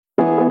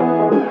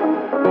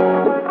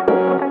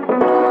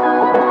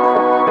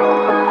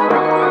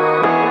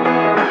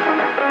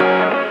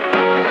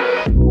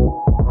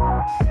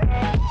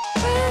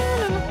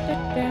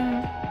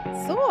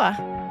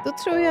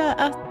tror jag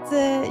att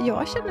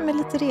jag känner mig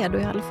lite redo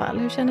i alla fall.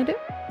 Hur känner du?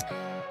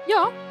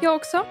 Ja, jag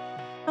också.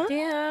 Ja.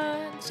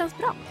 Det känns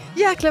bra.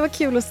 Jäklar vad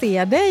kul att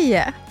se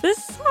dig.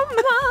 Detsamma!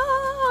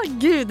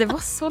 Gud, det var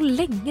så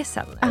länge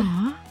sedan.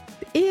 Ja,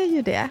 det är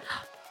ju det.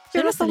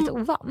 Jag är nästan lite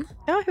ovan.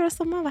 Ja, hur har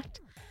sommaren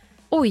varit?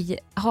 Oj,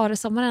 har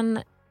sommaren...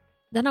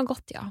 Den har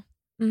gått, ja.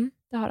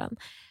 Det har den.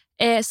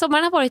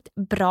 Sommaren har varit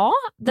bra.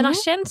 Den har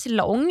känts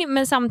lång,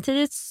 men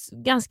samtidigt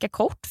ganska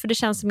kort. För det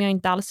känns som jag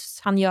inte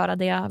alls hann göra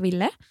det jag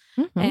ville.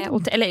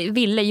 Eller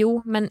ville,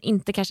 jo, men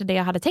inte kanske det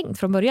jag hade tänkt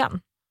från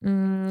början.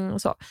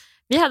 Så.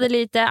 Vi hade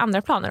lite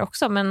andra planer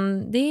också,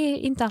 men det är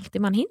inte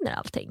alltid man hinner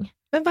allting.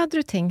 Men vad hade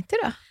du tänkt dig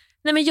då?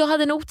 Nej, men jag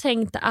hade nog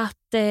tänkt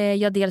att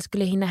jag dels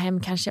skulle hinna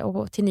hem kanske och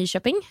gå till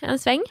Nyköping en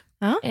sväng.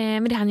 Ja.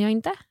 Men det hann jag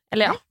inte.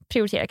 Eller ja,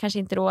 prioriterar kanske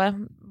inte då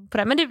på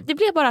det. Men det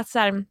blev bara att så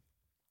här,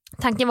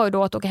 tanken var ju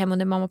då att åka hem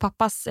under mamma och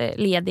pappas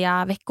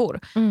lediga veckor.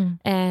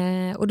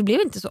 Och det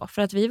blev inte så.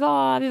 För att vi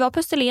var på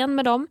Österlen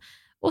med dem.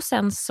 Och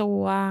sen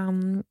så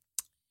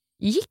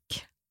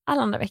gick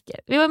alla andra veckor.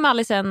 Vi var med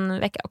Alice en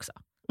vecka också.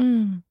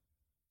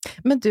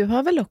 Men du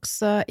har väl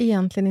också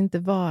egentligen inte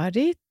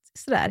varit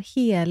sådär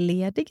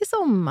helledig i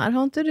sommar?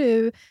 Har inte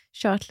du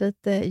kört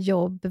lite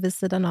jobb vid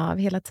sidan av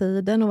hela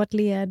tiden och varit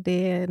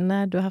ledig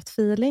när du har haft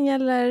feeling?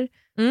 Eller?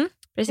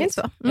 Precis.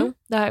 Så? Jo,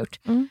 det har jag gjort.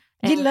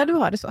 Gillar du att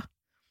ha det så?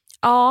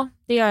 Ja,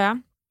 det gör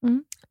jag.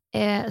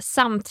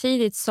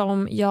 Samtidigt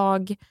som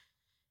jag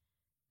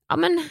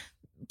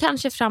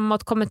kanske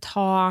framåt kommer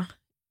ta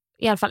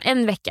i alla fall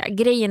en vecka.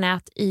 Grejen är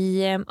att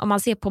om man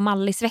ser på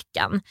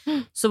Mallisveckan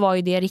så var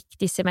ju det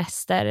riktig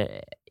semester.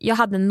 Jag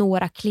hade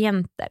några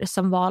klienter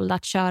som valde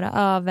att köra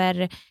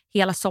över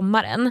hela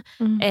sommaren.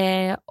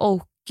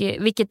 Och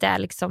vilket är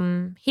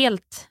liksom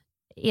helt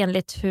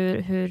enligt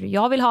hur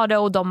jag vill ha det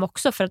och de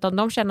också. För att om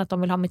de känner att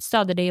de vill ha mitt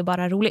stöd, det är ju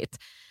bara roligt.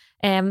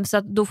 Så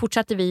att då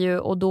fortsatte vi ju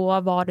och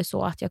då var det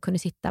så att jag kunde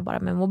sitta bara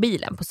med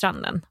mobilen på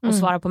stranden och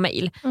svara på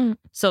mejl.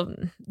 Så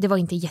det var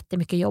inte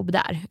jättemycket jobb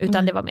där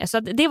utan det var mer. Så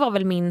att det var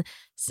väl min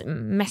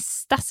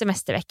mesta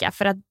semestervecka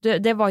för att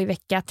det var ju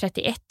vecka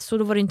 31 så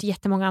då var det inte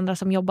jättemånga andra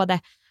som jobbade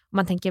om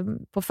man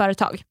tänker på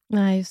företag.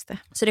 Nej, just det.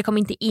 Så det kom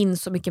inte in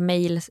så mycket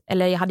mejl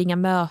eller jag hade inga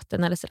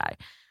möten eller sådär.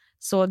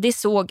 Så det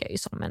såg jag ju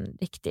som en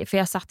riktig, för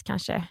jag satt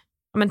kanske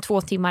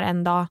 2 timmar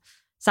en dag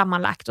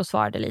sammanlagt och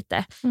svarade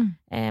lite.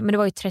 Men det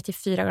var ju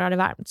 34 grader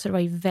varmt så det var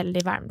ju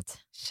väldigt varmt.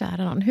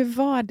 Kära någon, hur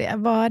var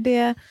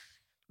det?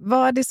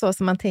 Var det så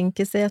som man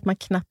tänker sig att man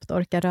knappt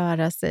orkar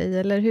röra sig?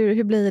 Eller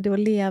hur blir det att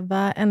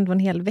leva ändå en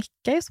hel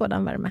vecka i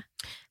sådan värme?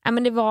 Ja,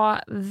 men det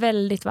var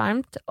väldigt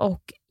varmt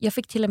och jag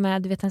fick till och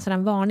med en sån här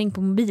varning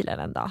på mobilen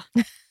en dag.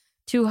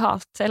 Too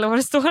hot, eller vad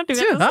det står.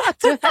 Too hot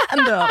to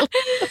handle.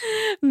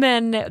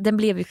 Men den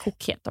blev ju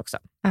kokhet också.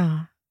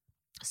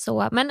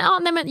 Så, men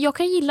jag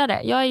kan gilla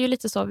det. Jag är ju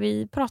lite så,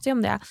 vi pratade ju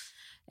om det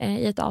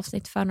i ett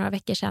avsnitt för några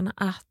veckor sedan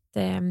att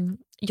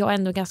jag är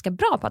ändå ganska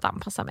bra på att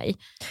anpassa mig.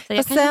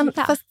 Så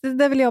fast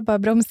det vill jag bara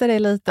bromsa dig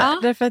lite. Ja.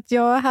 Därför att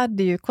jag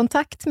hade ju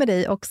kontakt med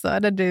dig också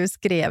där du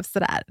skrev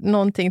sådär,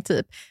 någonting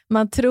typ,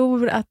 man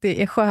tror att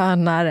det är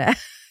skönare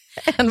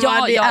än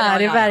vad det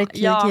är i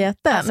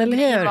verkligheten. Alltså, eller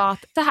hur?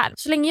 Det här,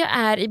 så länge jag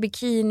är i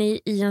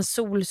bikini i en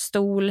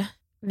solstol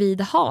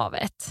vid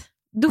havet,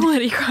 då är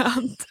det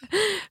skönt.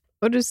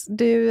 Och du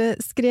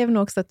skrev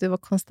nog också att du var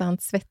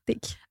konstant svettig.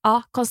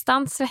 Ja,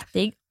 konstant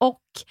svettig.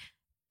 Och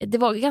det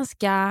var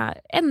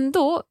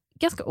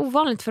ganska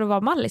ovanligt för att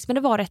vara mallis. Men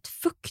det var rätt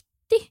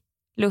fuktig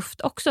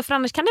luft också. För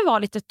annars kan det vara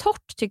lite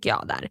torrt tycker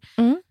jag där.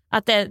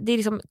 Att det är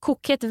liksom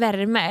kokhet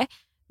värme.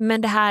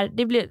 Men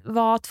det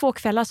var 2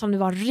 kvällar som det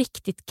var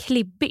riktigt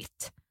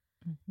klibbigt.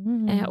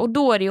 Och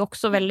då är det ju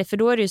också väldigt, för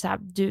då är det ju så här,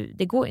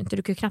 det går inte,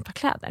 du kan ju knappt ha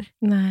kläder.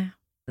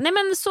 Nej,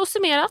 men så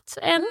summerat,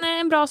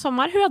 en bra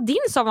sommar. Hur har din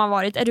sommar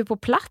varit? Är du på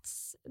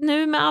plats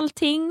nu med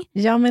allting?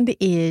 Ja, men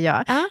det är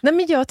jag. Nej,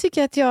 men jag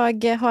tycker att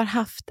jag har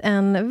haft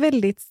en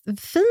väldigt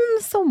fin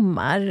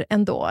sommar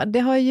ändå. Det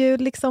har ju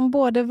liksom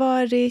både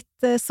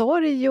varit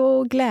sorg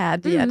och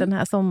glädje den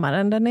här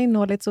sommaren. Den har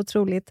innehållit så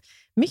otroligt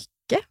mycket.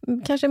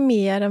 Kanske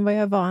mer än vad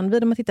jag är van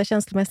vid om man tittar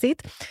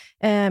känslomässigt.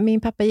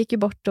 Min pappa gick ju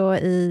bort då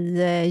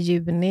i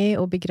juni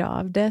och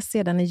begravdes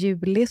sedan i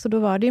juli. Så då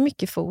var det ju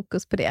mycket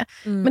fokus på det.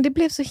 Men det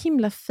blev så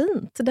himla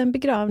fint. Den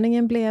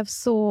begravningen blev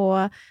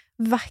så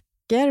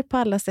vacker på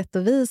alla sätt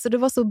och vis. Och det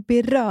var så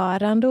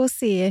berörande att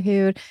se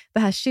hur det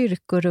här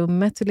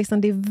kyrkorummet, hur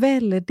liksom det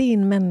vällde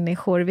in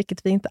människor,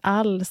 vilket vi inte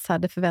alls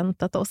hade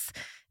förväntat oss.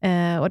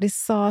 Och det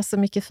sa så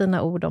mycket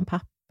fina ord om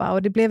pappa.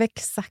 Och det blev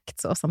exakt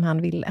så som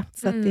han ville.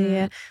 Så att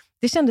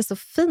det kändes så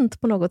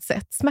fint på något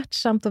sätt.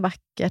 Smärtsamt och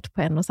vackert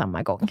på en och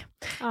samma gång.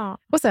 Ja.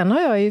 Och sen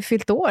har jag ju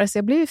fyllt år så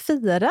jag blev ju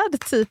firad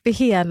typ i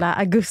hela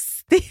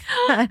augusti.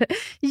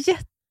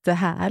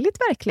 Jättehärligt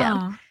verkligen.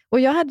 Ja. Och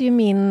jag hade ju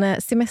min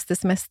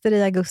semester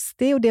i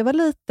augusti och det var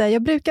lite,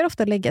 jag brukar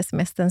ofta lägga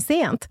semestern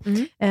sent,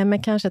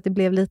 men kanske att det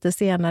blev lite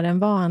senare än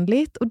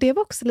vanligt. Och det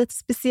var också lite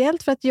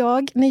speciellt för att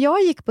när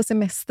jag gick på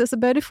semester så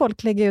började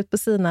folk lägga ut på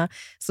sina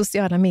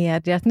sociala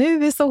medier att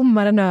nu är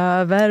sommaren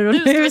över och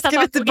nu ska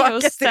vi tillbaka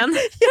till...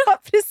 Ja,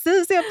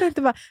 precis. Jag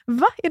tänkte bara,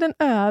 är den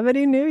över? Det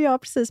är nu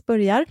jag precis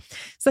börjar.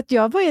 Så att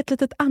jag var i ett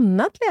litet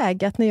annat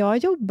läge, att när jag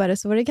jobbade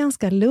så var det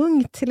ganska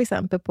lugnt, till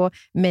exempel på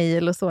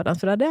mejl och sådant,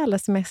 för då hade alla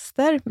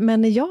semester.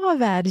 Men när jag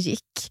väl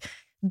gick,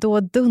 då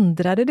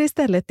dundrade det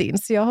istället in.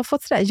 Så jag har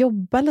fått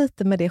jobba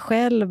lite med det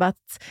själv,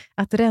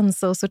 att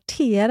rensa och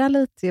sortera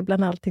lite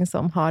bland allting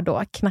som har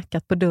då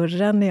knackat på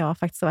dörren när jag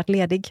faktiskt har varit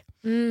ledig.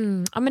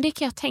 Ja, men det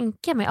kan jag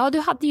tänka mig. Ja, du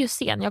hade ju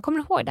scen. Jag kommer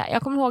ihåg det.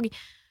 Jag kommer ihåg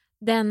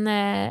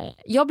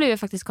jag blev ju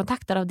faktiskt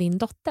kontaktad av din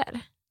dotter.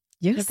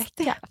 Just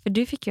Rebecca, för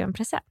du fick ju en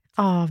present.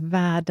 Ja,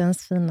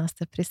 världens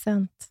finaste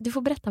present. Du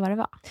får berätta vad det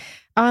var.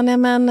 Ja, nej,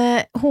 men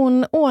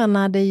hon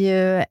ordnade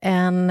ju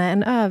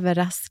en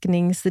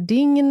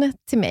överraskningsdygn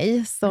till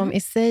mig som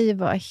i sig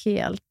var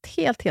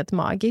helt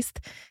magiskt.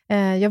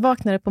 Jag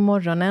vaknade på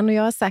morgonen och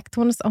jag har sagt,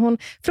 hon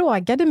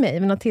frågade mig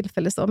vid något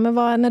tillfälle så,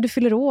 men när du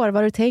fyller år, vad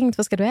har du tänkt,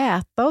 vad ska du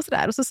äta och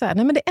sådär. Och så sa jag,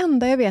 nej men det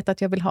enda jag vet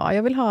att jag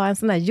vill ha en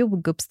sån här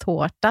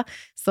jordgubbstårta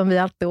som vi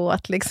alltid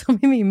åt liksom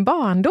i min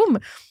barndom.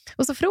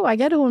 Och så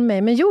frågade hon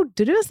mig, men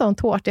gjorde du en sån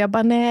tårta? Jag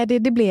bara, nej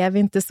det blev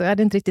inte så, jag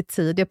hade inte riktigt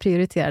tid, jag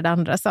prioriterade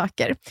andra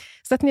saker.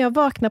 Så att när jag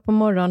vaknade på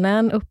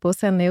morgonen uppe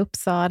hos henne i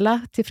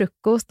Uppsala till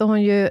frukost, då har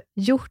hon ju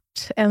gjort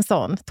en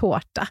sån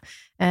tårta.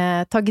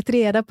 Tagit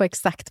reda på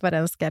exakt vad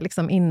den ska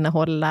liksom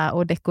innehålla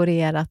och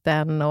dekorerat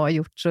den och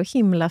gjort så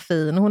himla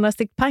fin. Hon har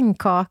stekt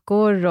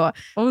pannkakor och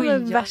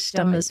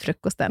värsta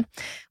mysfrukosten.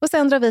 Och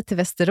sen drar vi till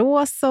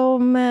Västerås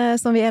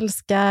som vi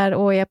älskar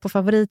och är på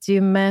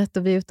favoritgymmet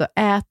och vi är ute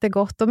och äter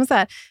gott. Och så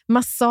här,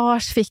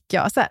 massage fick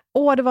jag.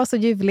 Det var så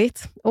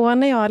ljuvligt. Och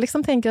när jag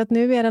liksom tänker att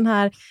nu är den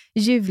här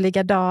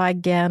ljuvliga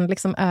dagen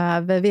liksom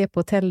över, vi är på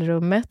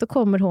hotellrummet, då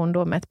kommer hon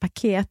då med ett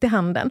paket i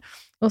handen.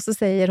 Och så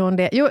säger hon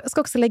det. Jag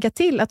ska också lägga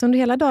till att under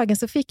hela dagen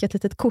så fick jag ett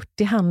litet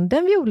kort i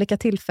handen vid olika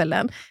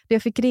tillfällen. Där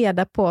jag fick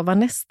reda på vad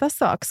nästa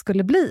sak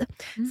skulle bli.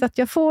 Så att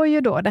jag får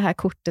ju då det här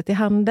kortet i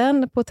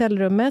handen på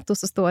hotellrummet. Och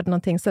så står det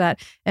någonting sådär.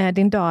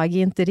 Din dag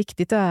är inte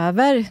riktigt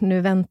över.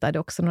 Nu väntar det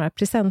också några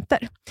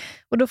presenter.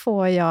 Och då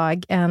får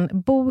jag en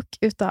bok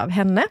utav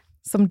henne.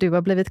 Som du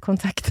har blivit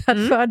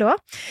kontaktad för då.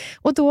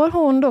 Och då har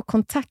hon då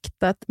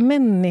kontaktat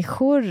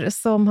människor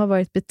som har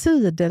varit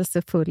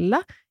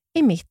betydelsefulla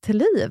i mitt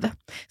liv.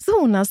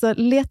 Så hon har alltså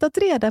letat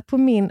reda på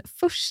min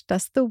första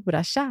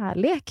stora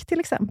kärlek till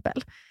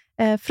exempel.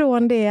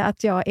 Från det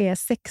att jag är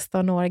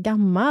 16 år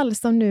gammal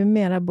som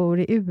numera bor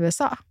i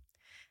USA.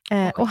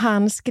 Och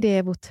han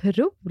skrev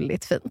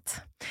otroligt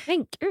fint. Men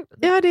gud.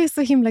 Ja, det är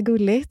så himla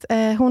gulligt.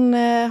 Hon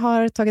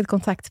har tagit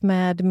kontakt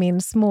med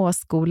min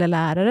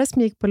småskolelärare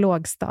som gick på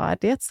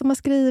lågstadiet som har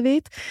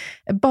skrivit.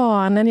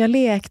 Barnen jag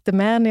lekte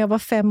med när jag var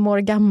 5 år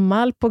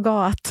gammal på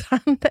gatan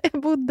där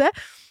jag bodde.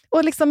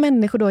 Och liksom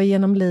människor då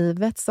genom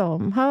livet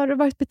som har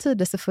varit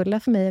betydelsefulla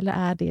för mig eller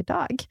är det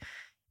idag.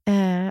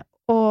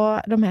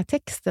 Och de här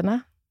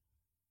texterna,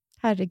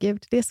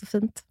 herregud, det är så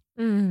fint.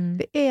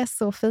 Det är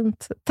så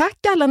fint. Tack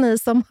alla ni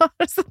som har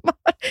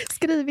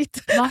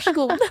skrivit.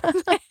 Varsågod.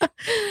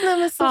 Nej,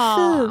 men så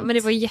fint. Men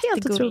det var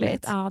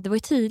jättegulligt. Ja, det var ju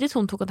tidigt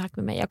hon tog kontakt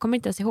med mig. Jag kommer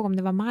inte ens ihåg om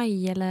det var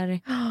maj eller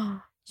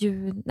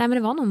juni. Nej, men det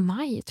var nog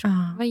maj tror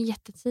jag. Det var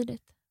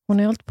jättetidigt. Hon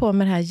har hållit på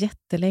med det här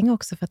jättelänge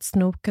också för att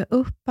snoka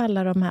upp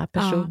alla de här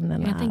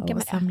personerna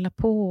och samla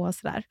på och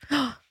sådär.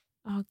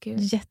 Gud.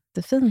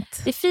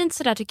 Jättefint. Det är fint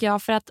sådär tycker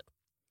jag för att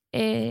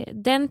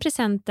den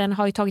presenten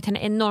har ju tagit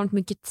henne enormt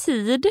mycket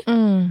tid.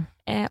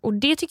 Och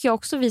det tycker jag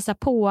också visar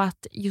på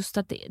att just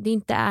att det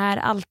inte är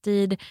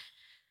alltid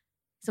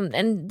liksom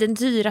den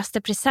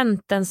dyraste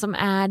presenten som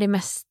är det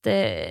mest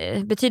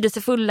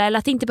betydelsefulla, eller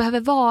att det inte behöver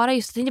vara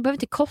just att det inte behöver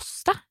inte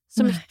kosta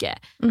så mycket.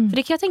 För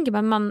det kan jag tänka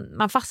mig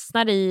man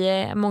fastnar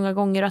i många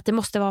gånger och att det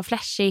måste vara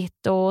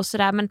flashigt och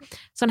sådär, men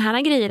sådana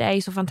här grejer är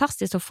ju så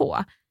fantastiskt att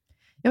få.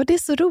 Ja, det är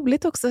så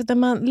roligt också när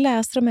man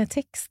läser de här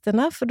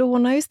texterna, för då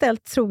hon har ju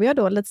ställt, tror jag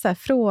då, lite så här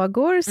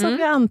frågor som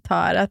jag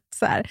antar att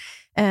så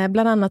här,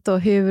 bland annat då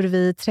hur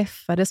vi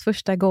träffades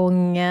första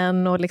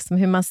gången och liksom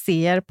hur man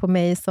ser på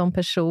mig som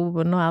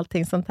person och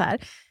allting sånt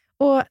här.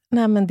 Och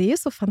nej, men det är ju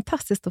så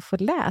fantastiskt att få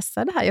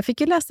läsa det här. Jag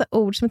fick ju läsa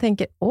ord som jag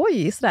tänker,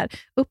 oj, sådär,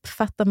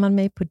 uppfattar man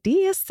mig på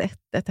det sättet?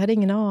 Jag hade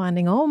ingen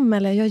aning om.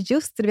 Eller ja,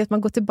 just det, vet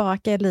man går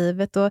tillbaka i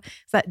livet och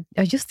såhär,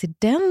 ja, just i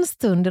den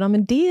stunden, ja,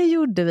 men det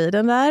gjorde vi.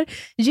 Den där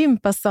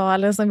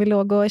gympasalen som vi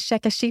låg och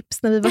käkade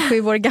chips när vi var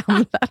 7 år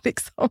gamla.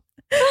 Liksom.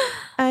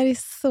 Det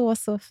är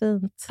så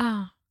fint.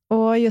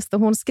 Och just då,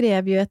 hon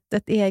skrev ju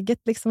ett eget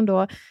liksom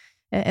då,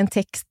 en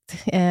text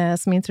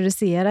som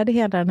introducerade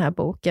hela den här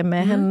boken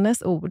med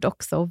hennes ord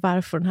också och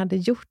varför hon hade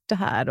gjort det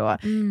här.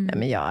 Och,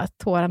 men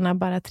tårarna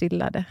bara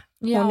trillade.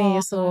 Hon är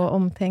ju så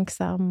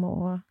omtänksam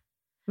och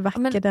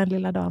vacker, den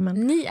lilla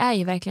damen. Ni är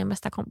ju verkligen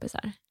bästa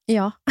kompisar.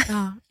 Ja.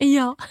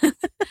 Ja,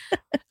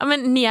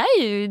 men ni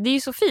är ju, det är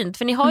ju så fint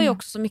för ni har ju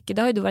också så mycket,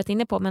 det har ju du varit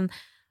inne på, men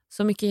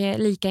så mycket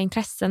lika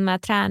intressen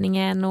med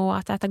träningen och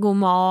att äta god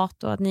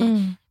mat och att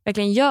ni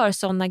verkligen gör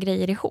sådana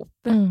grejer ihop.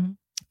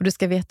 Och du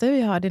ska veta hur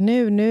jag har det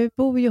nu. Nu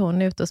bor ju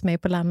hon ute hos mig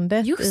på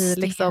landet i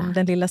liksom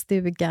den lilla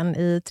stugan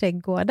i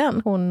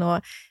trädgården. Hon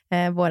och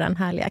våran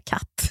härliga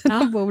katt.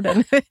 De bor där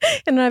nu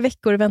i några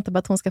veckor och väntar på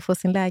att hon ska få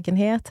sin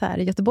lägenhet här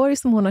i Göteborg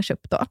som hon har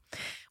köpt då.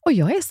 Och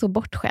jag är så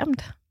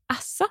bortskämd.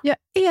 Asså? Jag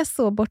är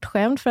så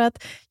bortskämd för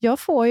att jag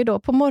får ju då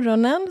på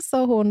morgonen så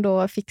har hon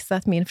då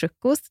fixat min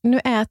frukost. Nu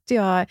äter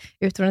jag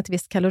utifrån ett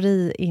visst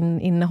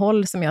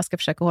kaloriinnehåll som jag ska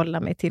försöka hålla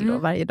mig till då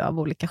varje dag av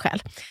olika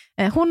skäl.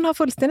 Hon har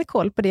fullständig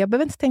koll på det, jag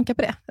behöver inte tänka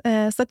på det.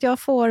 Så att jag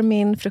får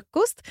min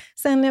frukost.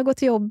 Sen när jag går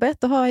till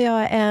jobbet då har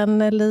jag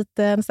en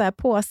liten så här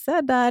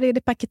påse. Där är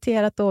det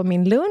paketerat då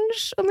min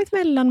lunch och mitt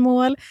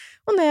mellanmål.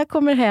 Och när jag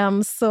kommer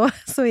hem så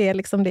är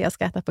liksom det jag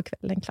ska äta på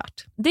kvällen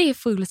klart. Det är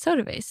full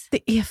service.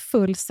 Det är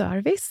full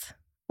service.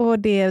 Och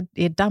det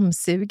är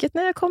dammsuget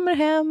när jag kommer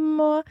hem.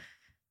 Och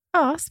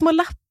små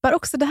lappar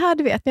också. Det här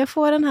du vet, när jag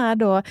får den här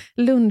då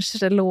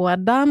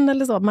lunchlådan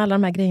eller så med alla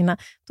de här grejerna.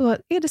 Då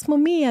är det små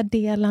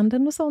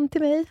meddelanden och sånt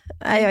till mig.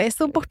 Nej, jag är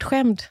så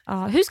bortskämd.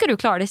 Ja, hur ska du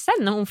klara det sen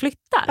när hon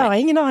flyttar? Ja,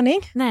 ingen aning.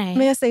 Nej.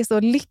 Men jag säger så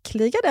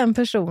lyckliga den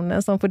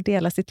personen som får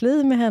dela sitt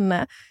liv med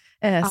henne.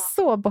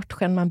 Så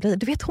bortskämd man blir.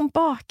 Du vet, hon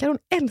bakar, hon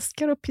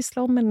älskar att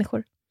pyssla om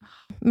människor.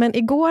 Men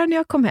igår när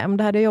jag kom hem,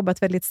 då hade jag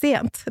jobbat väldigt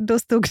sent. Då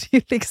stod det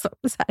ju liksom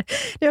så här.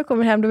 När jag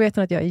kommer hem, då vet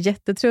hon att jag är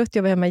jättetrött.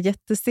 Jag var hemma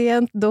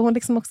jättesent. Då har hon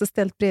liksom också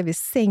ställt bredvid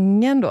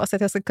sängen då. Så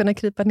att jag ska kunna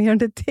krypa ner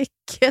under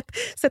täcket.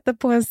 Sätta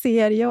på en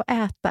serie och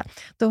äta.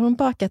 Då har hon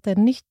bakat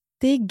en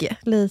nyttig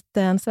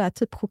liten så här,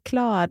 typ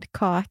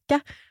chokladkaka.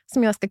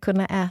 Som jag ska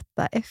kunna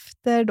äta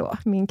efter då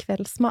min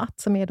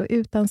kvällsmat. Som är då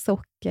utan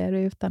socker och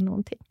utan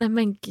någonting. Nej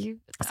men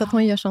gud. Så att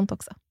hon gör sånt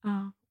också.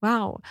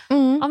 Wow.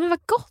 Ja men vad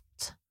gott.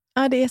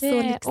 Ja, det är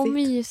så lyxigt. Och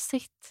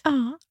mysigt.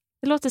 Ja.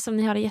 Det låter som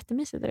ni har det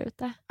jättemysigt där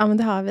ute. Ja, men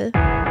det har vi.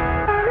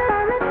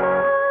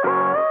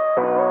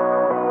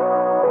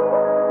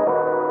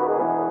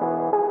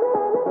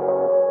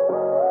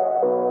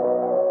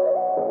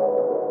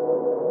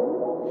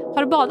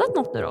 Har du badat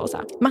något nu då,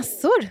 Åsa?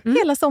 Massor,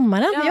 hela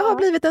sommaren. Ja. Jag har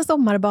blivit en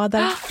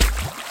sommarbadare.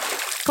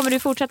 Kommer du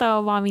fortsätta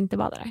att vara en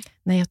vinterbadare?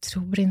 Nej, jag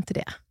tror inte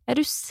det. Är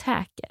du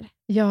säker?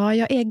 Ja,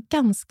 jag är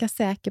ganska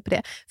säker på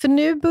det. För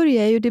nu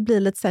börjar ju det bli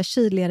lite så här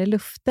kyligare i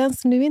luften.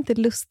 Så nu är inte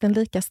lusten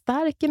lika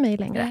stark i mig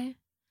längre. Nej.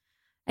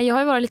 Jag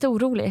har ju varit lite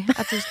orolig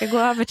att du ska gå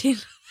över till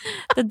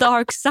the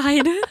dark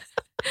side.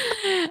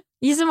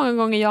 Gissa hur många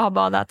gånger jag har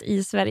badat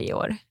i Sverige i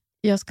år.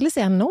 Jag skulle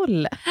säga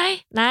 0.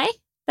 Nej.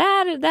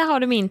 Där har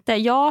de inte.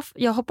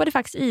 Jag hoppade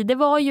faktiskt i. Det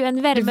var ju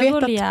en värmebölja.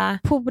 Du vet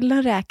att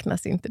poolen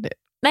räknas inte nu.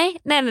 Nej,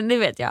 det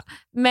vet jag.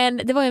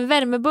 Men det var en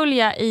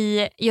värmebölja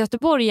i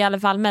Göteborg i alla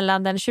fall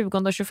mellan den 20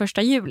 och 21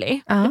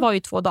 juli. Det var ju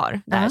 2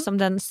 dagar där som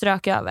den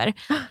strök över.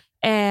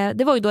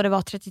 Det var ju då det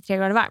var 33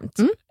 grader varmt.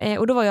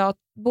 Och då var jag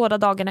båda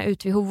dagarna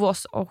ute vid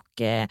Hovås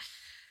och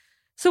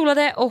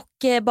solade och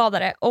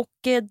badade.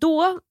 Och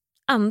då,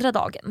 andra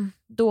dagen,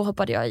 då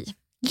hoppade jag i.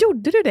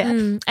 Gjorde du det?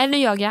 Nu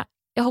ljög jag.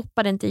 Jag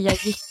hoppade inte i, jag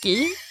gick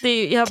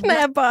i. Jag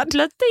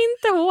blötte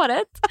inte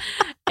håret.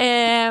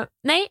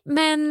 Nej,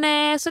 men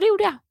så det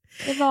gjorde jag.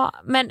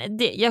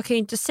 Jag kan ju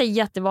inte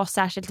säga att det var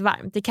särskilt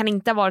varmt. Det kan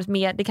inte ha varit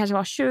mer, det kanske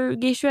var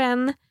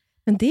 20-21.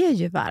 Men det är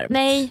ju varmt.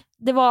 Nej,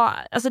 det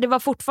var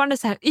fortfarande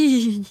så här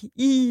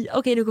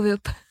okej, nu går vi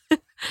upp.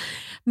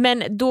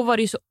 Men då var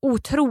det ju så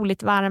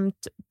otroligt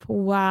varmt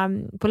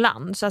på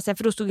land. Så att säga,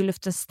 för då stod ju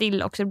luften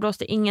still också. Det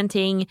blåste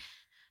ingenting.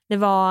 Det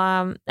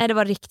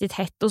var riktigt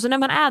hett. Och så när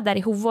man är där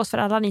i Hovås, för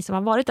alla ni som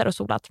har varit där och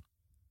solat.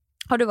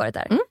 Har du varit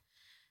där?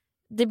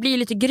 Det blir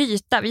lite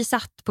gryta. Vi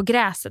satt på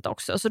gräset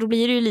också. Så då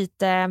blir det ju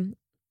lite...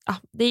 Ja,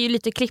 det är ju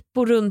lite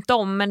klippor runt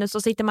om. Men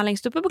så sitter man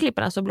längst uppe på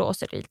klipporna så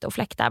blåser det lite och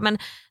fläktar. Men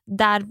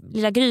där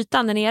lilla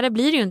grytan där nere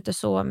blir det ju inte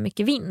så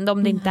mycket vind.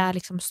 Om det inte är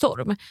liksom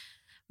storm.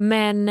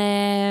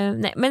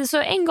 Men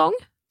så en gång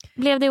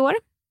blev det i år.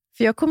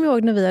 För jag kommer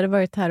ihåg när vi hade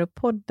varit här och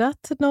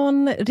poddat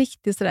någon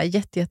riktigt sådär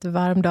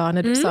jättevarm dag.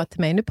 När du sa till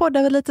mig, nu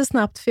poddar vi lite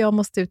snabbt för jag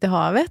måste ut i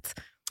havet.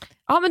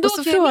 Ja, men då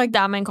åt jag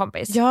middag med en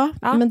kompis. Ja,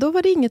 men då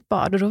var det inget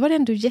bad och då var det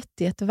ändå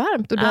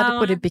jättevarmt. Och du hade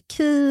på dig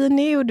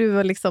bikini och du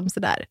var liksom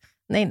sådär,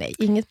 nej,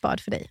 inget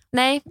bad för dig.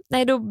 Nej,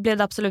 då blev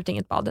det absolut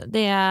inget bad.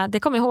 Det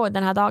kommer jag ihåg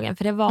den här dagen.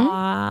 För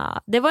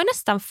det var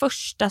nästan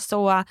första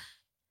så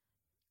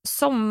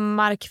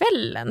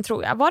sommarkvällen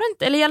tror jag. Var det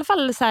inte? Eller i alla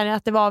fall så här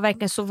att det var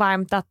verkligen så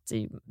varmt att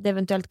det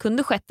eventuellt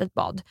kunde skett ett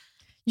bad.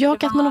 Ja,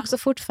 att man också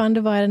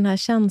fortfarande var i den här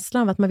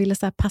känslan av att man ville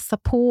så här passa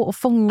på och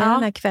fånga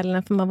den här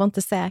kvällen för man var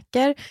inte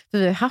säker. För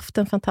vi har haft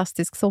en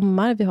fantastisk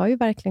sommar. Vi har ju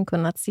verkligen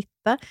kunnat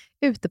sitta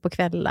ute på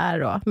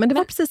kvällar. Men det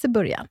var precis i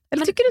början.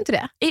 Eller tycker du inte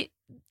det?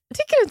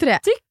 Tycker du inte det?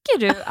 Tycker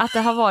du att det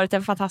har varit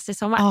en fantastisk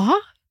sommar? Ja.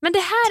 Men det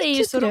här är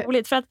ju så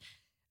roligt för att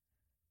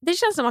det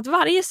känns som att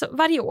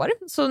varje år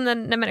så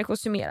när människor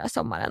summerar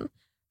sommaren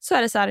så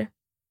är det så här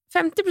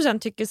 50%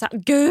 tycker så här,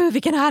 gud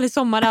vilken härlig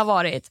sommar det har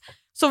varit.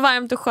 Så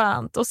varmt och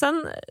skönt. Och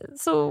sen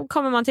så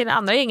kommer man till det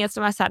andra gänget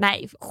som är så här,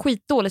 nej,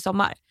 skitdålig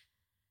sommar.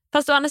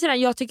 Fast å andra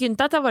sidan, jag tycker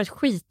inte att det har varit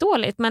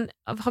skitdåligt. Men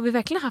har vi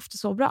verkligen haft det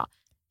så bra?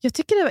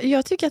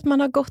 Jag tycker att man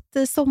har gått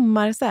i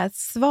sommar, så här,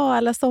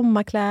 svala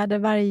sommarkläder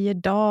varje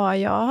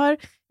dag.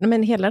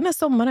 Men hela den här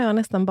sommaren har jag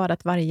nästan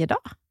badat varje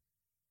dag.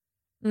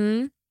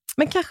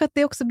 Men kanske att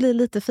det också blir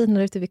lite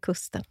finare ute vid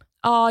kusten.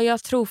 Ja,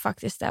 jag tror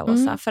faktiskt det,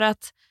 Åsa. För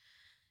att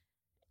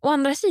å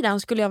andra sidan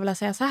skulle jag vilja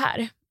säga så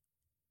här.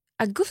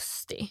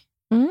 Augusti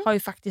har ju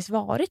faktiskt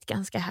varit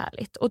ganska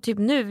härligt. Och typ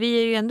nu,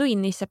 vi är ju ändå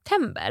inne i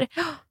september.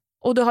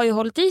 Och det har ju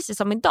hållit i sig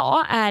som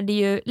idag. Är det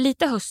ju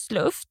lite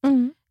höstluft.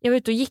 Jag var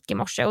ute och gick i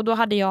morse och då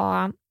hade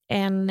jag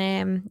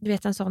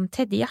en sån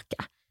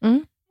teddijacka.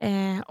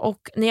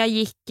 Och när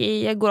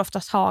jag går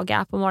oftast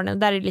Haga på morgonen.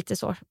 Där är det lite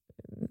så,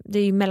 det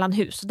är ju mellan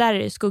hus. Och där är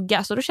det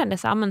skugga. Så då kände jag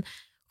så här, men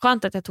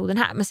skönt att jag tog den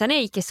här. Men sen när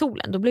jag gick i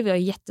solen, då blev jag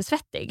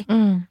jättesvettig.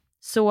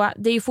 Så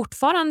det är ju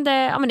fortfarande,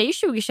 det är ju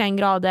 20-21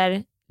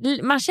 grader.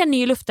 Man känner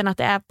ju i luften att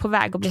det är på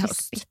väg att bli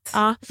höst.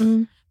 Ja.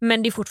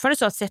 Men det är fortfarande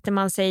så att sätter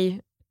man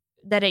sig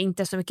där det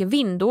inte är så mycket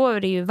vind, då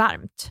är det ju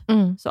varmt.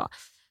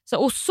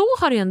 Och så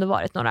har det ju ändå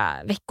varit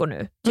några veckor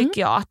nu,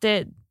 tycker jag.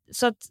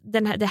 Så att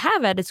det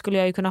här vädret skulle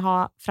jag ju kunna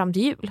ha fram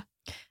till jul.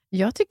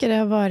 Jag tycker det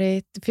har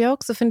varit, för jag har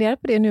också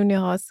funderat på det nu när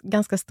jag har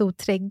ganska stor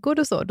trädgård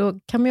och så, då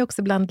kan man ju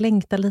också ibland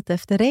längta lite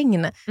efter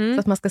regn, så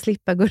att man ska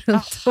slippa gå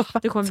runt och vattna.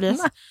 Det kommer bli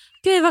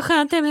gud vad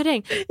skönt det är med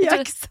regn. Ja,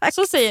 exakt.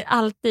 Så säger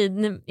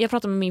alltid, jag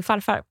pratar med min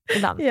farfar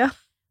ibland,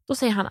 då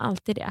säger han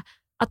alltid det.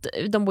 Att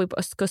de bor ju på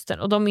östkusten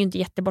och de är ju inte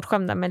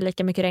jättebortskämda med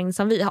lika mycket regn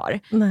som vi har.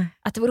 Nej.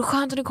 Att det vore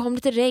skönt om det kom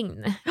lite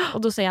regn.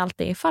 Och då säger jag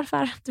alltid,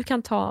 farfar, du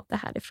kan ta det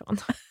härifrån.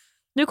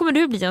 Nu kommer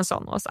du bli en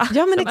sån, Åsa,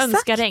 som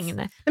önskar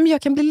regn. Men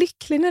jag kan bli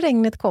lycklig när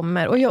regnet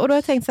kommer. Och då har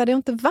jag tänkt så här, det har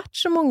inte varit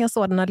så många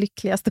sådana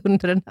lyckliga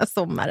stunder den här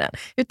sommaren.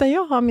 Utan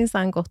jag har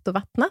minsann gått och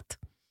vattnat.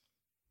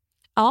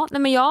 Ja,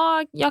 nej, men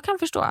jag kan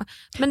förstå.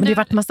 Men det har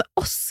varit massa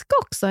åska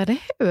också, eller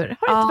hur?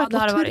 Har det inte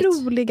varit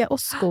otroliga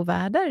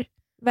åskoväder?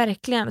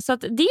 Verkligen, så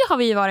att det har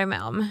vi ju varit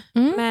med om.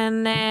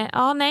 Men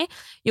nej.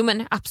 Jo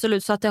men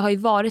absolut, så att det har ju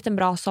varit en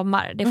bra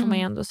sommar. Det får man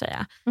ju ändå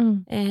säga.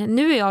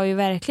 Nu är jag ju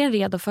verkligen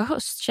redo för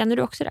höst. Känner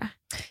du också det?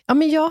 Ja,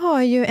 men jag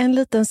har ju en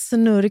liten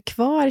snurr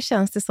kvar,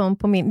 känns det som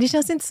på min. Det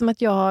känns inte som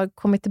att jag har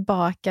kommit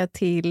tillbaka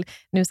till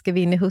nu ska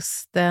vi in i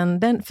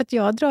hösten. För att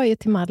jag drar ju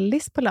till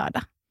Mallis på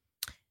lördag.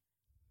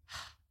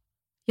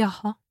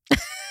 Jaha.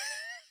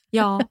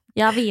 Ja,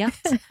 jag vet.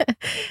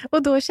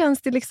 Och då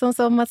känns det liksom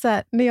som att så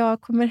här, när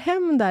jag kommer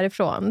hem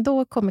därifrån,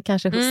 då kommer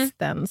kanske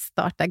hösten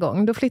starta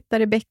igång. Då flyttar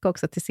Rebecca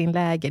också till sin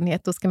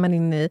lägenhet. Då ska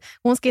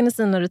hon ska in i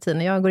sina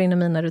rutiner, jag går in i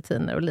mina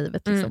rutiner och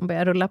livet liksom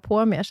börjar rulla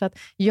på mer. Så att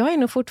jag är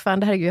nog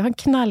fortfarande, herregud, jag har en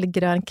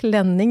knallgrön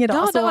klänning idag.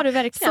 Ja, det har du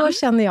verkligen. Så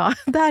känner jag.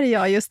 Där är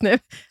jag just nu.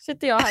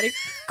 Sitter jag här i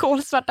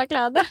kolsvarta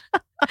kläder.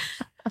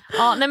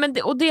 Ja, nej, men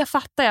och det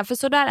fattar jag, för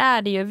så där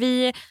är det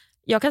ju.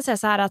 Jag kan säga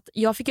så här att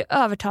jag fick ju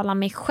övertala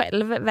mig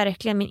själv,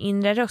 verkligen min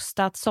inre röst,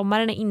 att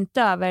sommaren är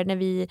inte över när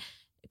vi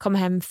kom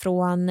hem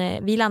från,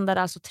 vi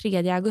landade alltså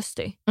 3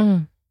 augusti.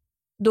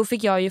 Då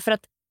fick jag ju, för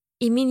att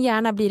i min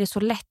hjärna blir det så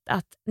lätt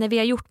att när vi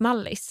har gjort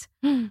Mallis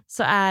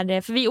så är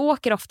det, för vi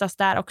åker oftast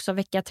där också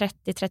vecka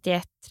 30,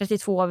 31,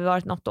 32 har vi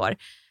varit något år.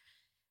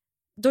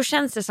 Då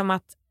känns det som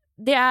att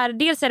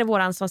dels är det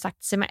våran som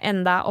sagt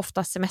enda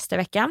oftast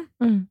semestervecka.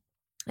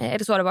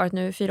 Eller så har det varit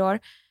nu 4 år.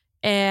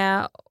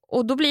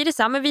 Och då blir det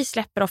så här, men vi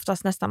släpper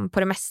oftast nästan på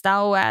det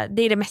mesta och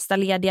det är det mesta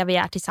lediga vi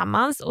är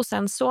tillsammans, och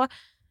sen så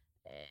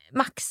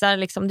maxar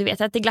liksom, du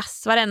vet, äter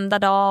glass varenda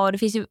dag, och det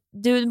finns ju,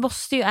 du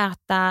måste ju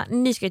äta,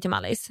 ni ska ju till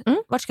Mallis.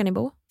 Vart ska ni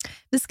bo?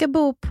 Vi ska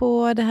bo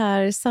på det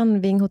här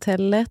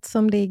Sandving-hotellet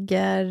som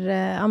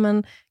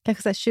ligger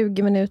kanske så här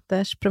 20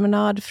 minuters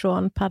promenad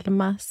från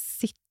Palma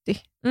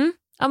City.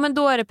 Ja, men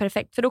då är det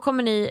perfekt, för då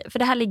kommer ni, för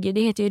det här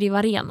det heter ju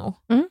Rivareno.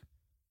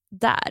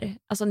 Där,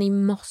 alltså ni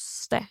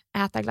måste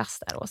äta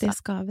glass där, Åsa. Det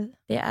ska vi.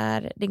 Det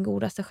är den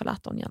godaste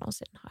gelaton jag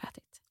någonsin har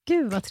ätit.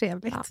 Gud vad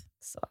trevligt. Ja,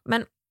 så.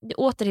 Men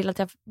åter till att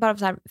jag bara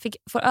så här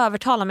får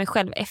övertala mig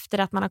själv efter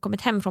att man har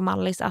kommit hem från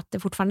Mallis att det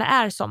fortfarande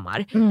är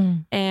sommar.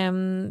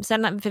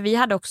 Sen, för vi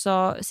hade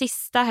också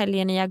första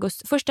helgen i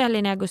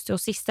augusti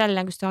och sista helgen i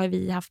augusti har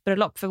vi haft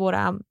bröllop för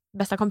våra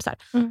bästa kompisar.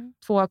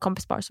 2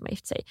 kompispar som har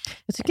gift sig.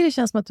 Jag tycker det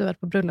känns som att du har varit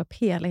på bröllop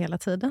hela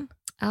tiden.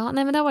 Ja,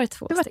 nej, men det har varit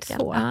 2 stycken.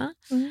 Ja.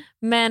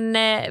 Men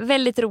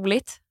väldigt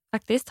roligt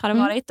faktiskt har det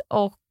varit.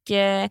 Och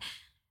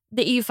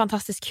det är ju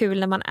fantastiskt kul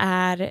när man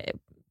är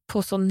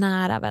på så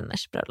nära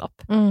vänners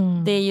bröllop.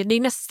 Det är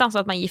nästan så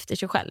att man gifter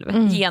sig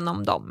själv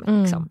genom dem.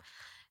 Liksom.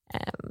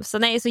 Så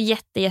det är så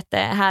jätte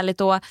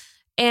härligt. Och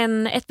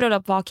ett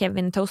bröllop var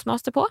Kevin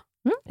toastmaster på.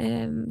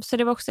 Så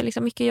det var också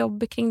liksom mycket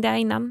jobb kring det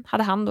innan.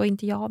 Hade han då,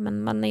 inte jag.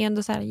 Men man är ju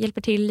ändå så här,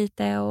 hjälper till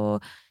lite.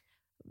 Och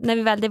när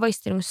vi det var i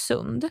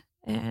Stenungsund.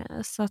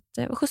 Så att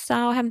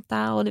skjutsa och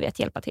hämta och du vet,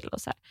 hjälpa till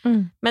och så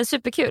här. Men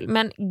superkul.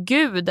 Men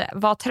gud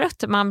vad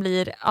trött man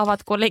blir av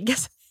att gå och lägga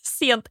sig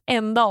sent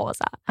en dag och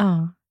så här.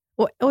 Ja.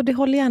 Och det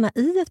håller gärna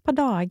i ett par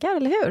dagar,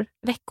 eller hur?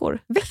 Veckor.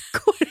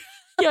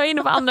 Jag är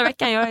inne på andra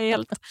veckan. Jag är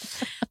helt...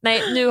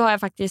 Nej, nu har jag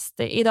faktiskt...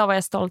 Idag var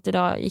jag stolt.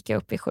 Idag gick jag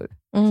upp vid 7.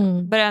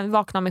 Började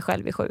vakna mig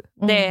själv vid 7.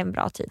 Det är en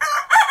bra tid.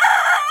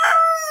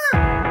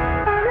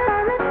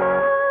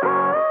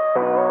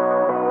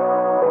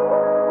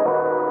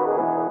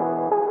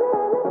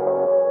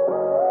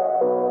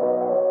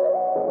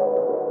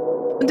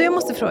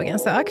 fråga en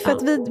sak. För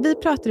att vi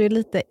pratade ju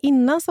lite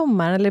innan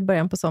sommaren, eller i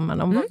början på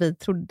sommaren, om vad vi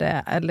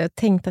trodde eller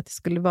tänkte att det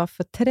skulle vara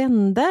för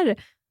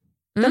trender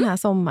den här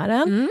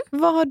sommaren.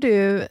 Vad har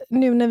du,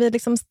 nu när vi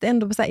liksom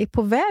ändå så här är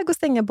på väg att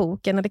stänga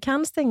boken, eller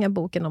kan stänga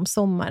boken om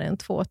sommaren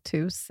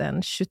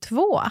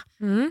 2022.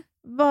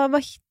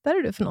 Vad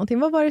hittade du för någonting?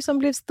 Vad var det som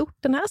blev stort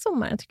den här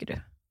sommaren, tycker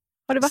du?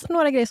 Har det varit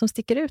några grejer som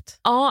sticker ut?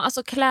 Ja,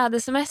 alltså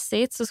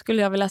klädesmässigt så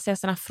skulle jag vilja säga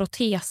sådana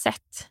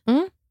frottéset.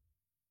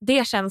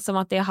 Det känns som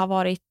att det har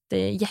varit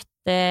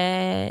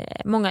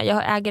jättemånga.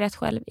 Jag äger ett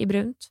själv i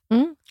brunt.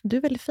 Du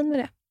är väldigt fin med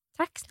det.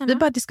 Tack snälla. Vi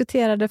bara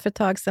diskuterade för ett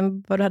tag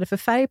sedan vad du hade för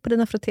färg på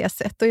dina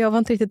frottéset och jag var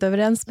inte riktigt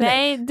överens med dig.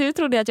 Nej, du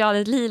trodde att jag hade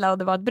ett lila och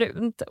det var ett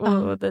brunt.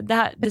 Och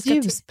det ett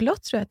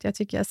ljusblått tror jag att jag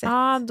tycker jag har sett.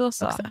 Ja, då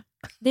så. Också.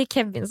 Det är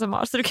Kevin som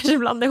har, så du kanske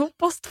blandar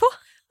ihop oss två.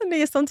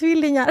 Ni är som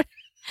tvillingar.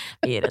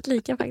 Vi är rätt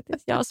lika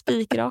faktiskt. Jag har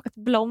spikrakt,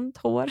 blont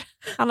hår.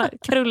 Han har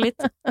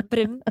krulligt,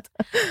 brunt.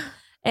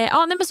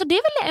 Men så det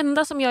är väl det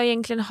enda som jag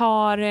egentligen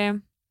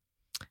har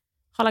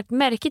lagt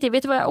märke till.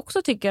 Vet du vad jag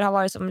också tycker har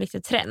varit som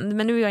lite trend?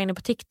 Men nu är jag inne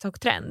på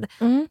TikTok-trend.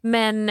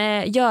 Men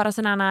göra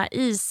sådana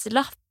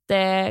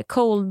islatte,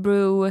 cold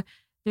brew,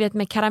 du vet,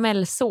 med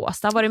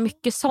karamellsås. Det har varit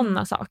mycket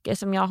sådana saker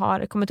som jag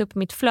har kommit upp i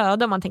mitt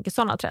flöde om man tänker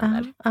sådana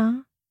trender.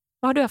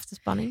 Vad har du haft för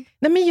spaning?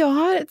 Nej, men jag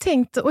har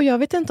tänkt, och jag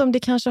vet inte om det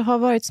kanske har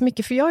varit så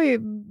mycket, för jag har ju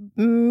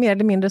mer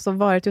eller mindre så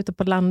varit ute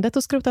på landet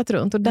och skrotat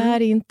runt, och där är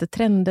inte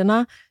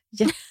trenderna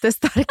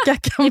jättestarka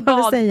kan man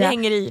väl säga. Det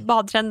hänger i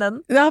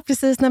badtrenden. Ja,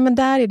 precis. Nej, men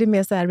där är det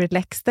mer så här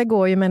relaxed. Där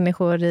går ju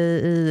människor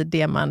i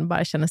det man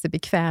bara känner sig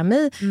bekväm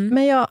i.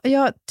 Men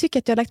jag tycker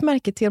att jag har lagt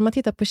märke till, om man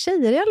tittar på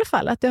tjejer i alla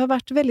fall, att det har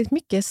varit väldigt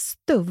mycket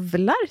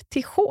stövlar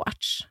till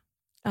shorts.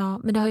 Ja,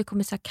 men det har ju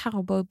kommit så här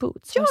cowboy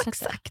boots. Ja,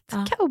 exakt.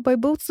 Ja. Cowboy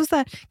boots och så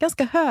här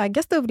ganska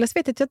höga stövlar. Så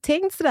vet jag har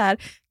tänkt så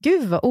där,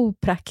 gud vad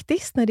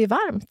opraktiskt när det är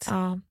varmt.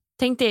 Ja.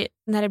 Tänk dig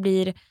när det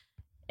blir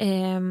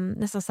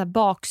nästan så här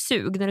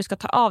baksug när du ska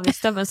ta av dig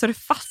stöveln så det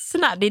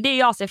fastnar. Det är det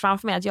jag ser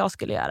framför mig att jag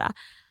skulle göra.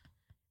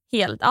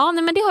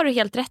 Men det har du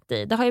helt rätt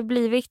i. Det har ju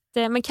blivit,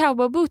 men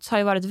cowboy boots har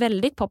ju varit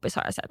väldigt poppis,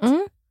 har jag sett.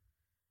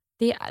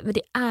 Det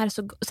är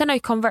så. Sen har ju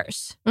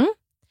Converse.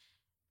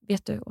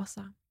 Vet du,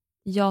 Åsa?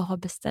 Jag har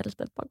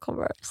beställt ett par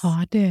Converse.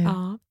 Ja, det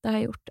har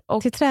jag gjort.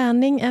 Och till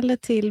träning eller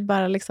till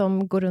bara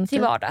liksom gå runt?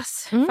 Till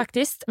vardags,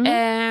 faktiskt.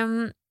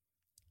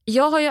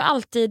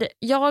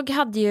 Jag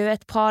hade ju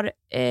ett par,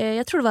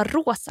 jag tror det var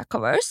rosa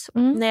Converse,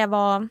 när jag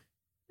var,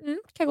 kan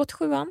jag gå till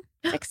 7:an,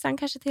 6:an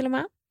kanske till och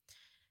med.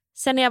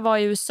 Sen när jag var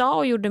i USA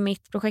och gjorde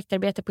mitt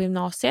projektarbete på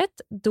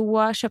gymnasiet,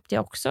 då köpte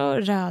jag också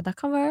röda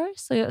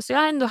Converse. Så jag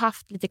har ändå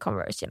haft lite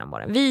Converse genom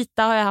åren.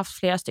 Vita har jag haft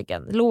flera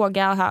stycken,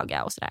 låga och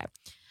höga och sådär.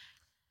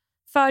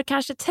 För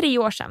kanske 3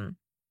 år sedan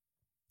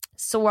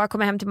så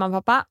kom jag hem till mamma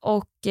och pappa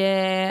och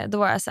då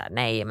var jag så här,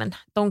 nej men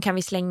de kan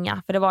vi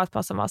slänga, för det var ett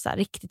par som var så här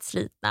riktigt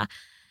slitna.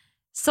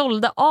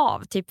 Sålde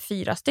av typ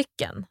 4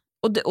 stycken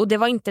och det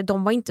var inte,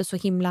 de var inte så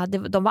himla,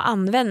 de var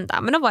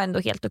använda, men de var ändå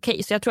helt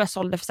okej. Så jag tror jag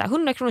sålde för så här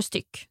 100 kronor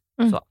styck.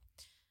 Så.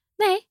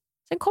 Nej,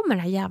 sen kommer den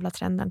här jävla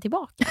trenden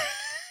tillbaka.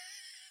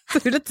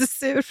 Du är lite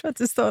sur för att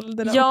du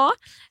sålde dem. Ja,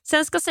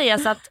 sen ska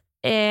sägas att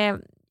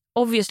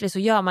obviously så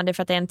gör man det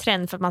för att det är en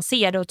trend, för att man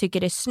ser det och tycker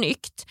det är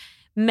snyggt.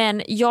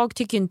 Men jag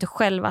tycker inte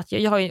själv att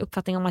jag har ju en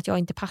uppfattning om att jag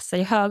inte passar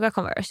i höga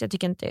Converse. Jag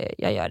tycker inte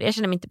jag gör det. Jag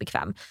känner mig inte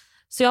bekväm.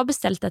 Så jag har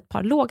beställt ett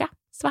par låga,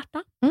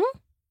 svarta.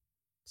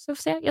 Så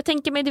får se. Jag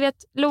tänker mig, du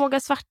vet, låga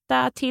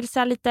svarta till så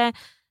här lite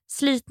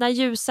slitna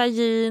ljusa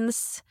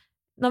jeans,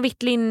 någon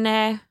vitt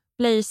linne,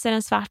 blazer,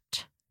 en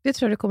svart. Det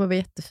tror jag det kommer vara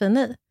jättefin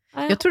i.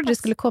 Ja, jag trodde det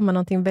skulle komma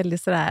någonting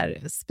väldigt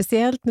sådär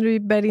speciellt när du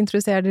började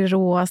introducera det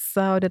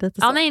rosa och det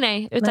lite så. Ja,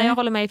 nej. Utan jag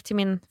håller mig till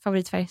min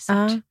favoritfärg.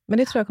 Men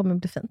det tror jag kommer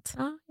bli fint.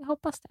 Ja, jag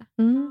hoppas det.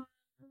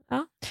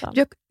 Ja,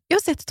 jag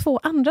har sett 2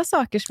 andra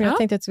saker som jag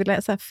tänkte att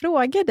jag skulle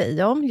fråga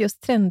dig om,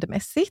 just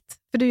trendmässigt.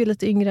 För du är ju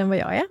lite yngre än vad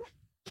jag är.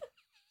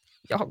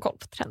 Jag har koll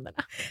på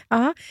trenderna.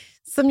 Ja,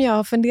 som jag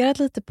har funderat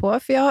lite på.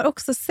 För jag har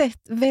också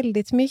sett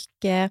väldigt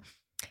mycket.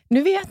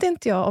 Nu vet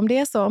inte jag om det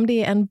är så, om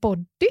det är en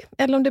body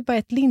eller om det bara är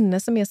ett linne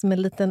som är som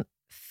en liten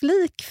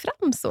flik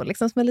fram så,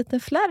 liksom som en liten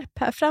flärp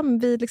här fram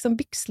vid liksom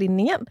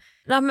byxlinningen.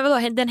 Ja, men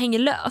vadå, den hänger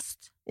löst?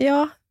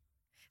 Ja,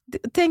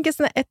 tänk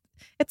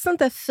ett sånt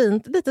där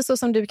fint, lite så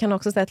som du kan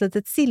också säga, ett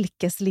litet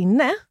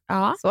silkeslinne.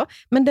 Ja. Så.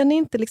 Men den är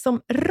inte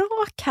liksom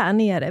rak här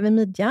nere vid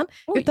midjan,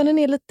 utan den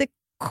är lite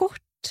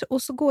kort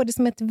och så går det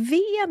som ett V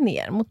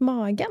ner mot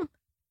magen.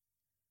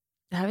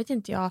 Det här vet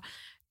inte jag.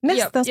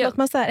 Nästan som att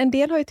man så här, en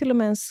del har ju till och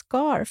med en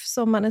scarf,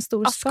 en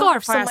stor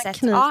scarf som man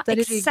knyter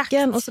i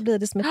ryggen och så blir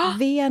det som ett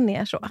V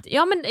ner så.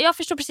 Ja, men jag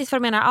förstår precis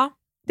vad du menar. Ja,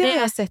 det har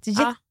jag sett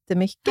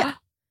jättemycket.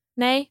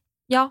 Nej,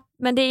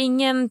 men det är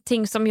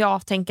ingenting som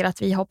jag tänker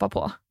att vi hoppar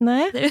på.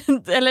 Nej.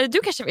 Eller du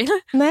kanske vill.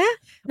 Nej,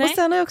 och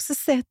sen har jag också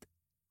sett,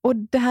 och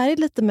det här är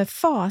lite med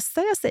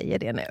fasa jag säger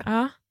det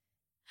nu.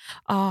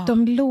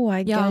 De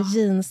låga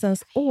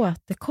jeansens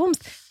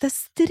återkomst, där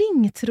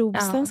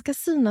stringtrosan ska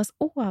synas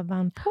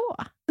ovanpå.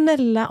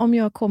 Snälla, om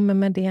jag kommer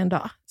med det en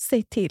dag,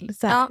 säg till.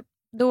 Så här,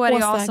 då är det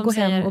jag som gå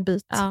säger, hem och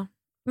byta.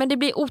 Men det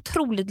blir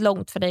otroligt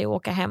långt för dig att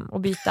åka hem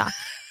och byta.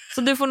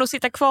 Så du får nog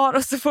sitta kvar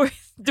och så får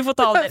du får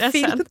ta av dig den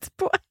sen.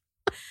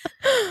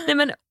 Nej,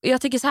 men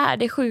jag tycker så här,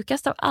 det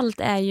sjukaste av allt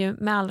är ju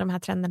med alla de här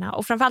trenderna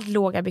och framförallt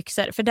låga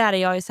byxor. För där är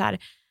jag ju så här,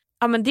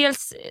 ja men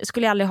dels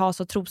skulle jag aldrig ha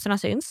så trosorna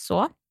syns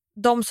så.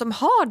 De som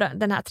har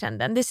den här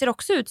trenden, det ser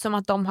också ut som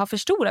att de har för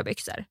stora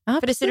byxor.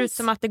 För det ser ut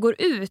som att det går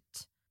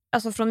ut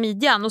alltså från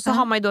midjan och så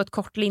har man ju då ett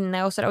kort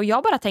linne och sådär. Och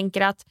jag bara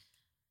tänker att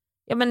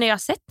ja men när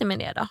jag sätter mig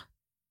ner då.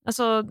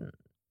 Alltså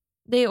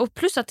och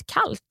plus att det är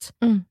kallt.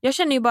 Jag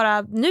känner ju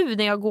bara nu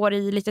när jag går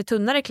i lite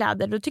tunnare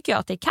kläder, då tycker jag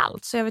att det är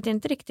kallt. Så jag vet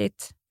inte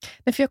riktigt.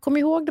 Nej, för jag kommer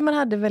ihåg när man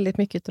hade väldigt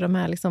mycket av de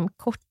här liksom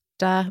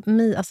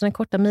alltså den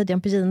korta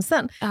midjan på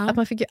jeansen. Att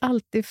man fick ju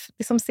alltid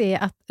liksom se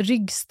att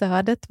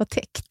ryggstödet var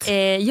täckt.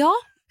 Ja,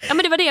 men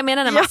det var det jag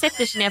menade när man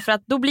sätter sig ner. För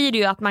att då blir det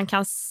ju att man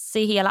kan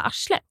se hela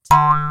arslet.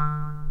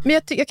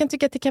 Men jag kan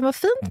tycka att det kan vara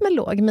fint med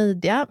låg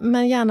midja,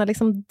 men gärna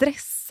liksom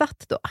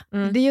dressat då.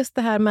 Det är just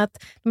det här med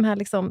att de här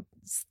liksom,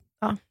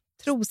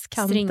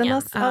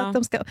 troskanterna,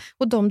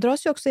 och de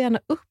dras ju också gärna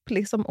upp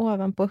liksom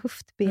ovanpå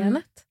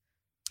höftbenet.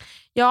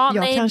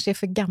 Jag kanske är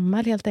för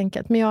gammal helt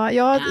enkelt, men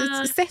jag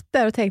har sett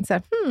där och tänkt så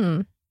här,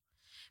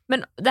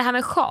 Men det här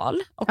med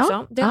sjal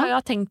också, det har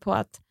jag tänkt på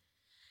att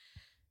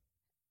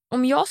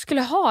om jag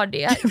skulle ha det...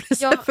 Jag blir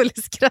så full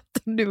i skratt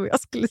om du och jag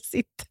skulle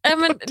sitta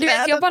men, du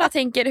vet, jag bara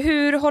tänker,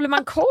 hur håller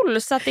man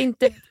koll så att det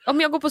inte...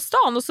 Om jag går på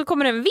stan och så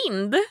kommer en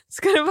vind,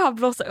 ska det bara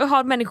blåsa?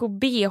 Har människor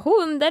BH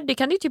under? Det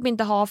kan du typ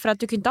inte ha för att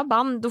du kan inte ha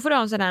band. Då får du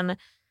ha en sån här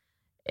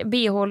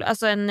BH,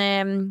 alltså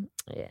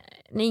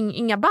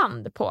inga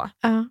band på.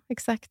 Ja,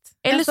 exakt.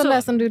 Eller så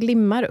där som du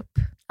limmar upp.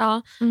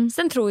 Ja,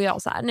 sen tror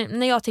jag så här,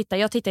 när jag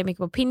tittar mycket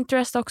på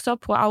Pinterest också,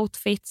 på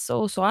outfits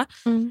och så.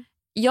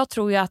 Jag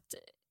tror ju att,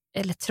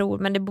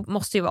 men det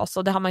måste ju vara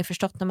så, det har man ju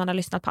förstått när man har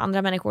lyssnat på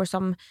andra människor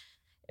som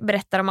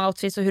berättar om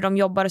outfits och hur de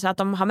jobbar och så, att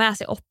de har med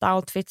sig 8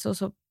 outfits och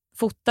så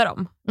fotar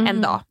de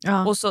en dag.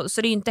 Och så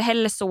det är ju inte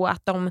heller så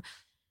att de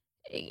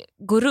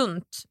går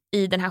runt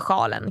i den här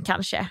sjalen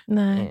kanske.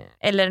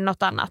 Eller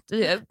något annat.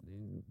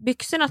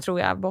 Byxorna tror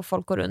jag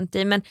folk går runt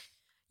i, men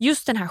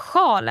just den här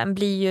sjalen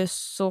blir ju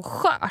så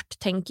skört,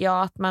 tänker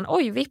jag, att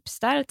man, vips,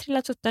 där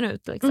trillar tutten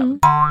ut liksom.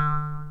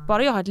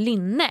 Bara jag har ett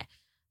linne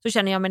så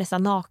känner jag mig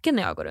nästan naken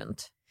när jag går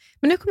runt.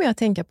 Men nu kommer jag att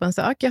tänka på en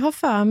sak. Jag har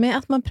för mig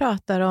att man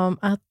pratar om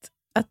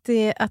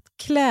att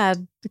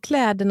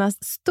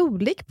klädernas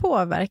storlek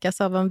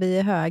påverkas av om vi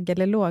är hög-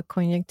 eller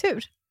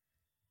lågkonjunktur.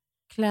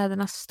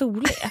 Klädernas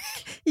storlek?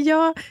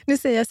 Ja, nu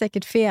säger jag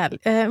säkert fel.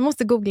 Jag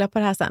måste googla på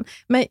det här sen.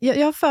 Men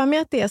jag har för mig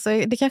att det är så.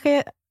 Det kanske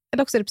är,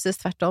 eller också är det precis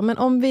tvärtom. Men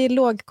om vi är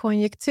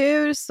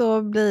lågkonjunktur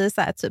så blir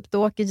så här, typ,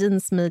 då åker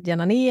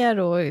jeansmidjarna ner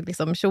och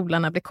liksom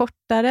kjolarna blir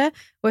kortare.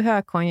 Och i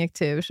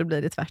högkonjunktur så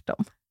blir det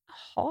tvärtom.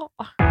 Jaha.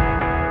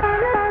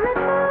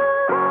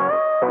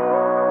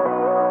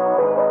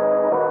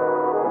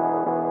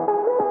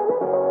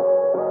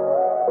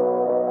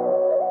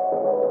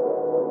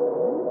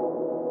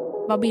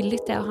 Vad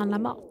billigt det är att handla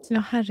mat.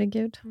 Ja,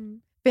 herregud.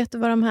 Vet du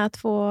vad de här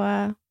 2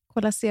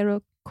 Cola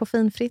Zero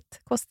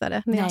koffeinfritt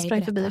kostade när jag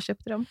sprang förbi och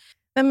köpte dem?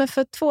 Nej, men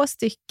för 2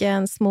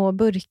 stycken små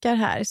burkar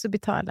här så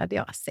betalade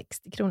jag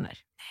 60 kronor.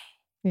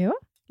 Ja.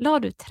 La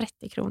du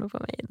 30 kronor på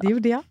mig idag? Det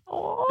gjorde jag.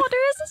 Du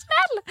är så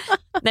snäll!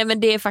 Nej, men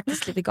det är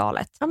faktiskt lite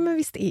galet. Ja, men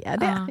visst är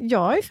det. Jag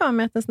har ju för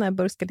mig att en sån här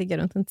burk ska ligga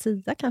runt en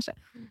 10 kanske.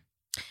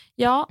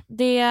 Ja,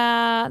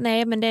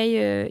 men det är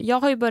ju... Jag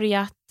har ju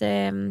börjat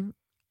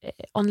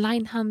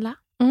online-handla.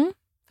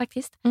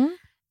 Faktiskt.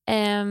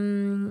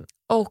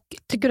 Och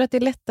tycker du att det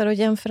är lättare att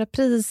jämföra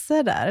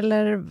priser där?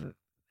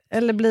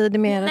 Eller blir det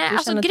mer att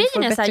du känner att du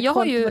får bättre koll på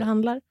vad du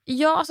handlar?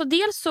 Ja, alltså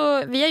dels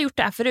så, vi har gjort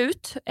det här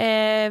förut.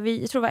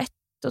 Jag tror det var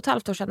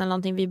 1,5 år sedan eller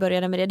någonting vi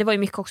började med det. Det var ju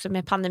mycket också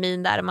med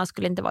pandemin där man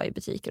skulle inte vara i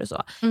butiker och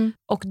så.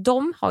 Och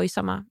de har ju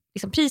samma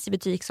liksom, pris i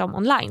butik som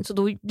online. Så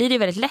då blir det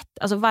väldigt lätt.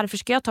 Alltså varför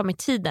ska jag ta mig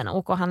tiden och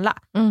åka och handla?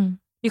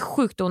 Det är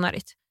sjukt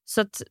onödigt.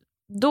 Så att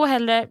då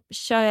hellre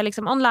kör jag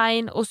liksom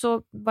online. Och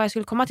så vad jag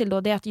skulle komma till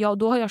då, det är att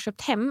då har jag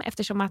köpt hem,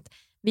 eftersom att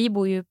vi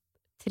bor ju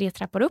 3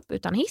 trappor upp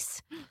utan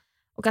hiss.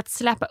 Och att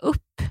släpa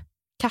upp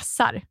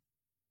kassar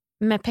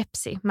med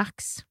Pepsi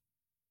Max,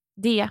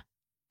 det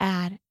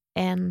är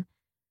en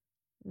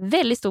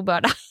väldigt stor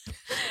börda.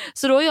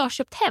 Så då har jag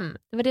köpt hem.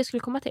 Det var det jag skulle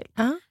komma till.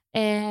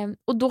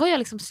 Och då har jag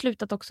liksom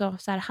slutat också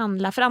så här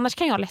handla. För annars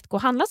kan jag lätt gå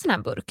och handla sån här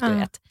burk. Du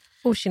vet.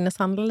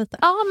 Okynneshandla lite.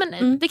 Ja,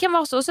 men det kan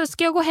vara så. Så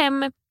ska jag gå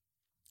hem,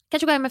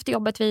 kanske gå hem efter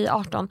jobbet vid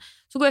 18.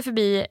 Så går jag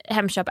förbi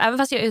Hemköp. Även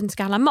fast jag inte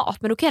ska handla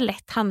mat. Men då kan jag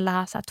lätt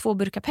handla så här 2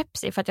 burkar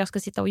Pepsi. För att jag ska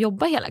sitta och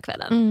jobba hela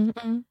kvällen.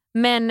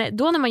 Men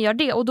då när man gör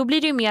det. Och då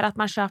blir det ju mer att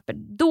man köper.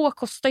 Då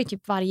kostar ju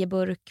typ varje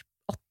burk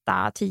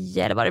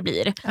 8-10 eller vad det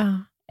blir.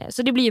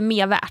 Så det blir ju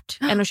mer värt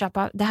än att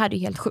köpa. Det här är ju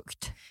helt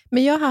sjukt.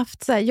 Men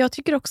jag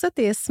tycker också att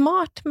det är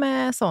smart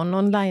med sån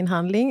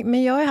onlinehandling.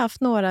 Men jag har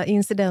haft några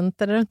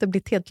incidenter där det inte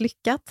blivit helt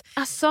lyckat.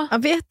 Alltså.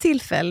 Vid ett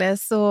tillfälle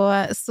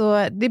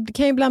så det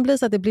kan ju ibland bli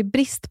så att det blir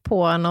brist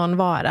på någon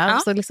vara.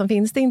 Så liksom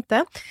finns det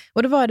inte.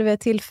 Och då var det vid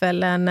ett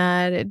tillfälle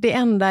när det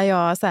enda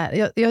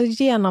jag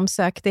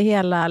genomsökte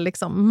hela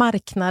liksom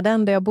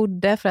marknaden där jag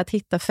bodde för att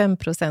hitta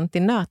 5% i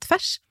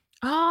nötfärs.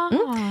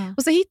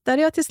 Och så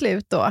hittade jag till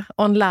slut då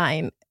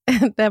online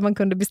där man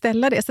kunde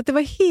beställa det. Så det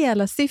var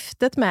hela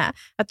syftet med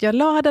att jag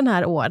la den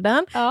här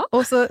ordern. Ja.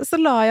 Och så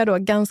la jag då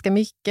ganska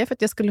mycket för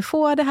att jag skulle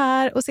få det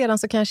här. Och sedan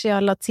så kanske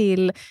jag la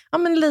till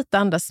lite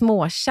andra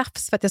små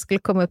tjafs för att jag skulle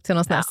komma upp till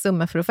någon sån här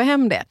summa för att få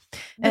hem det.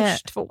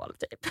 Duschtvål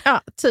typ.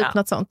 Ja,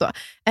 något sånt då.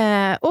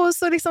 Och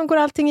så liksom går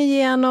allting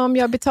igenom,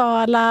 jag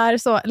betalar,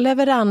 så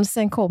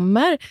leveransen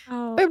kommer.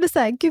 Och jag blir så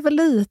här, gud vad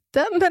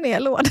liten den är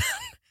lådan.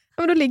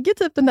 Men då ligger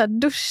typ den där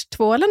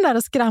duschtvålen där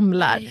och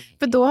skramlar.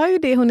 För då har ju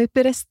det hunnit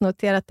bli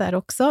restnoterat där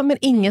också. Men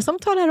ingen som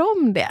talar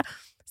om det.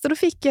 Så då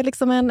fick jag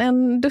liksom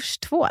en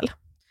duschtvål.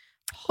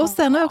 Och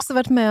sen har jag också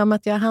varit med om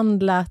att jag har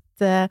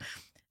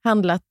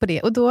handlat på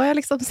det. Och då har jag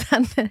liksom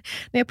sen,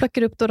 när jag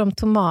plockar upp då de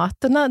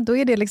tomaterna, då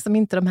är det liksom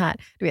inte de här,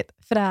 du vet,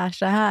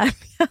 fräscha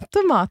härliga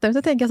tomater.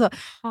 Så tänker jag så,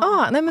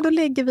 nej men då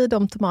lägger vi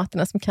de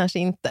tomaterna som kanske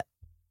inte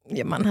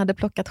man hade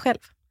plockat själv.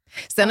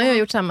 Sen har jag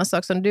gjort samma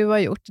sak som du har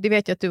gjort. Det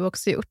vet jag att du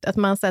också gjort. Att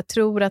man så här,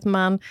 tror att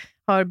man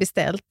har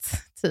beställt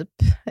typ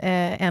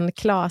en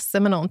klase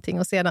med någonting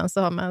och sedan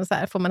så har man, så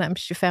här, får man hem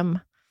 25.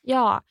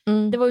 Ja,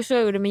 det var ju så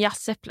jag gjorde med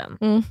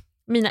jassäpplen.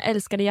 Mina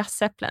älskade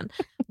jassäpplen.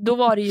 Då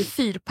var det ju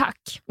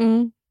 4-pack.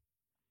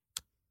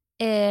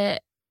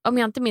 Om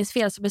jag inte minns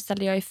fel så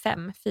beställde jag ju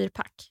 5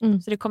 4-pack.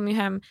 Så det kom ju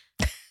hem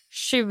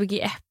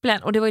 20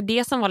 äpplen. Och det var ju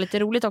det som var lite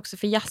roligt också.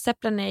 För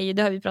jassäpplen är ju,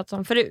 det har vi pratat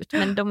om förut.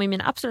 Men de är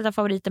mina absoluta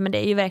favoriter. Men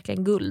det är ju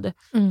verkligen guld.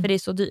 För det är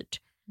så dyrt.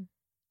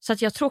 Så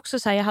att jag tror också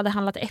så här, jag hade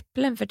handlat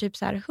äpplen för typ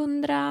så här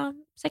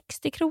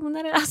 160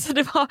 kronor. Alltså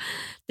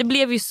det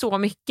blev ju så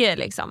mycket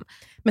liksom.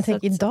 Men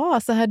tänk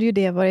idag så hade ju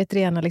det varit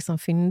rena liksom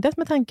fyndet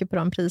med tanke på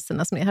de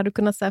priserna som är. Hade du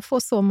kunnat så här, få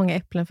så många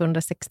äpplen för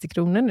 160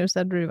 kronor nu så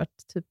hade du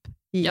varit typ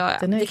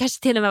jättenöjd. Det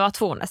kanske till och med var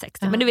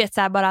 260. Men du vet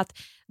så här, bara att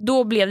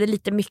då blev det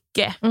lite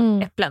mycket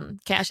äpplen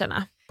kan jag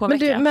känna. Men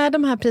du, med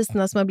de här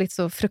priserna som har blivit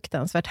så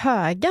fruktansvärt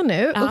höga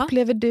nu,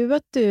 upplever du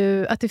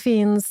att det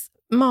finns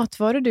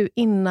matvaror du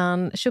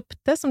innan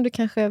köpte som du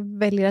kanske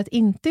väljer att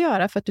inte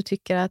göra för att du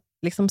tycker att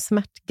liksom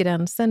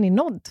smärtgränsen är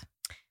nådd?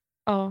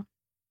 Ja.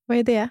 Vad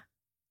är det?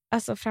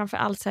 Alltså framför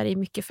allt så är det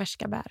mycket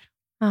färska bär.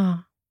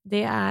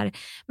 Det är,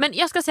 men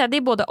jag ska säga det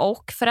är både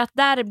och, för att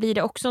där blir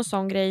det också en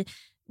sån grej.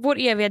 Vår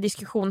eviga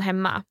diskussion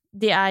hemma,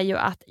 det är ju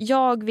att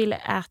jag vill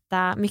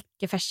äta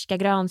mycket färska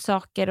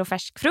grönsaker och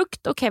färsk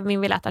frukt och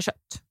Kevin vill äta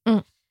kött.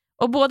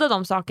 Och båda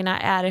de sakerna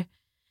är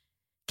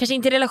kanske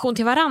inte i relation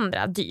till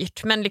varandra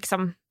dyrt, men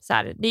liksom så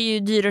här, det är ju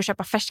dyrare att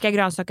köpa färska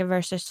grönsaker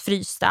versus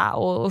frysta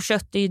och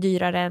kött är ju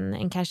dyrare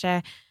än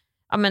kanske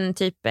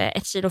typ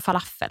 1 kilo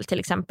falafel till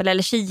exempel,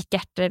 eller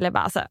kikärtor eller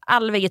bara, alltså,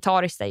 all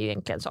vegetariskt är ju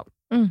egentligen så.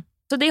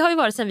 Så det har ju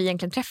varit sen vi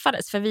egentligen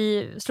träffades, för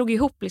vi slog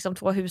ihop liksom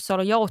 2 hushåll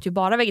och jag åt ju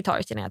bara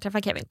vegetariskt när jag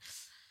träffade Kevin.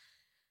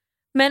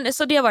 Men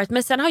så det har varit,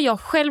 men sen har jag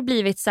själv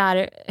blivit så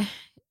här,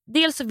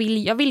 dels så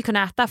vill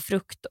kunna äta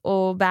frukt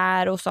och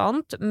bär och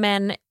sånt,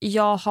 men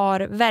jag har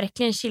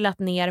verkligen chillat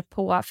ner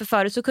på, för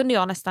förut så kunde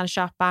jag nästan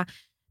köpa,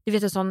 du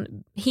vet, en sån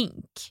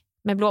hink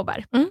med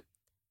blåbär.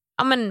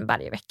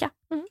 Varje vecka.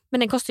 Men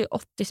den kostar ju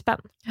 80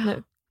 spänn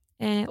nu.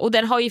 Och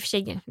den har ju för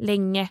sig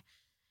länge,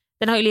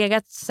 den har ju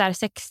legat så här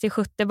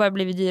 60-70, bara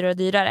blivit dyrare och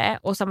dyrare.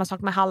 Och samma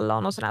sak med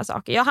hallon och såna här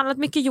saker. Jag har handlat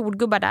mycket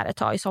jordgubbar där ett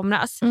tag i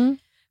somras.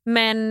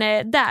 Men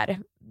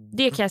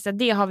det kan jag säga,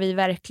 det har vi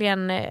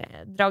verkligen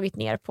dragit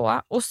ner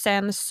på. Och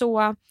sen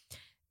så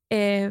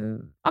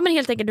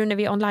helt enkelt nu när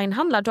vi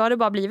onlinehandlar, då har det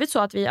bara blivit så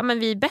att vi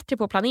är bättre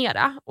på att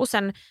planera. Och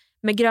sen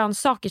med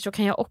grönsaker så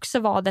kan jag också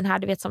vara den här,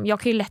 du vet, som jag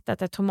kan ju lätt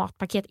äta ett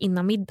tomatpaket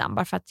innan middagen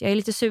bara för att jag är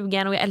lite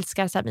sugen och jag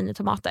älskar så här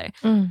minitomater.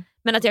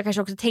 Men att jag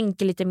kanske också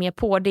tänker lite mer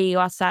på det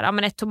och att så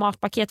här, ett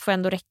tomatpaket får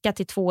ändå räcka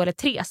till 2 eller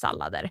 3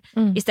 sallader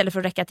istället för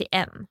att räcka till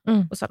 1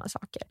 och sådana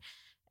saker.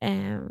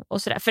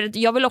 Och sådär. För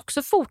jag vill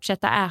också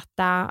fortsätta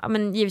äta,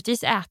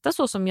 givetvis äta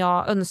så som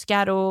jag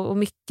önskar och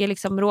mycket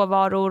liksom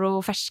råvaror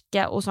och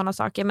färska och sådana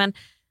saker, men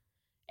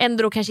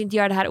ändå kanske inte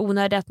göra det här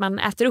onödigt att man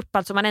äter upp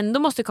allt som man ändå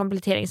måste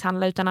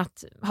kompletteringshandla, utan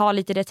att ha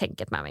lite det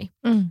tänket med mig.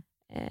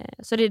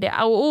 Så det är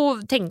det.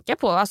 Och tänka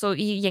på, alltså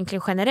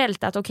egentligen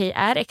generellt, att okej,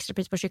 är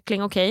extrapris på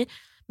kyckling okej,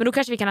 men då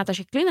kanske vi kan äta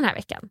kyckling den här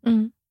veckan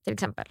till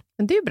exempel.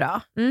 Men det är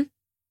bra.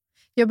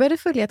 Jag började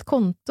följa ett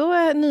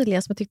konto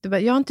nyligen som jag tyckte,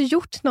 jag har inte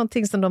gjort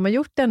någonting som de har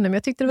gjort ännu, men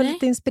jag tyckte det var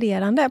lite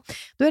inspirerande.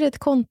 Då är det ett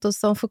konto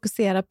som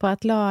fokuserar på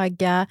att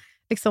laga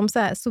liksom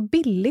så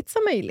billigt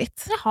som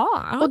möjligt.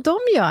 Jaha. Och de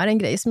gör en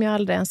grej som jag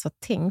aldrig ens har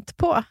tänkt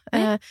på.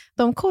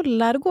 De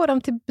går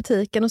de till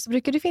butiken och så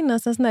brukar det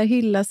finnas en sån här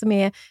hylla som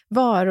är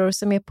varor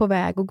som är på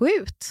väg att gå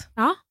ut.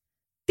 Ja.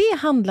 Det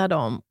handlar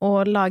de om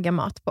att laga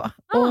mat på.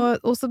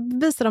 Och så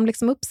visar de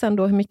liksom upp sen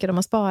då hur mycket de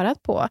har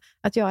sparat på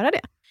att göra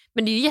det.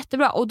 Men det är ju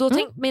jättebra. Och då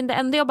men det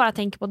enda jag bara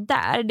tänker på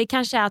där, det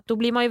kanske är att då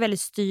blir man ju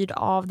väldigt styrd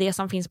av det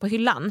som finns på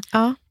hyllan.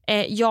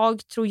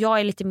 Jag tror jag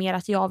är lite mer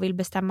att jag vill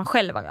bestämma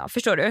själv vad jag,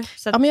 förstår du?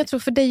 Så att, ja, men jag tror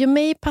för dig och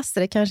mig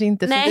passar det kanske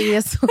inte, för vi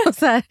är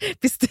så här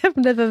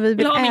bestämda vad vi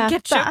vill ha min äta.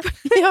 ketchup.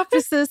 Ja,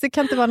 precis. Det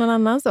kan inte vara någon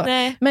annan så.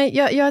 Nej. Men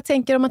jag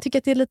tänker om man tycker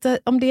att det är lite,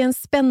 om det är en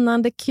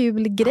spännande,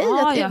 kul grej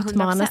att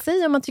utmana 100%.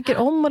 sig, om man tycker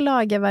om att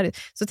laga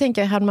så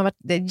tänker jag, hade man varit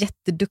en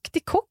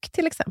jätteduktig kock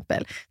till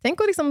exempel.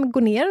 Tänk att liksom gå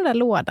ner i den där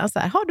lådan så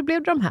här, då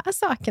blev det de här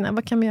sakerna,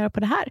 vad kan man göra på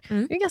det här?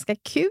 Det är ganska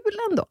kul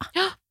ändå.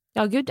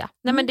 Ja, gud ja.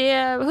 Nej, men det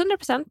är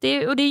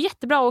 100%. Och det är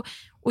jättebra.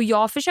 Och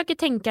jag försöker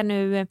tänka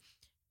nu,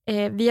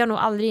 vi har nog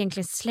aldrig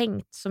egentligen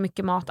slängt så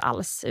mycket mat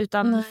alls.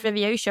 Utan för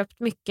vi har ju köpt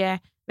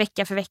mycket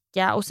vecka för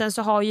vecka. Och sen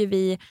så har ju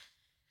vi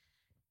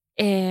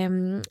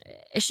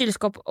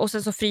kylskåp och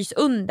sen så frys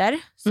under.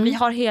 Så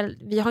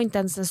vi har inte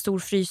ens en stor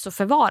frys att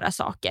förvara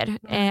saker.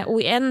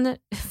 Och i en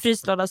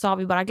fryslåda så har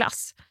vi bara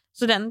glass.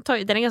 Så den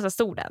är ganska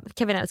stor, den.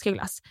 Kevin älskar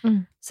glass.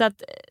 Så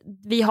att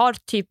vi har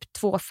typ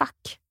 2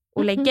 fack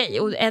att lägga i,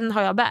 och en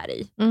har jag bär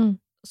i.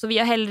 Så vi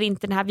har heller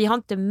inte den här, vi har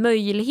inte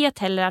möjlighet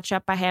heller att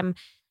köpa hem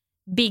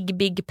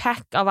big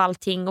pack av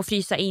allting och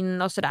frysa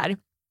in och sådär.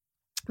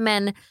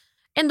 Men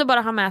ändå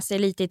bara ha med sig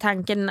lite i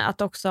tanken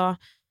att också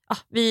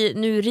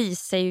nu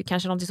ris är ju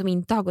kanske något som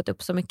inte har gått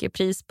upp så mycket i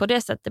pris på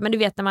det sättet, men du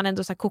vet när man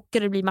ändå så här kokar,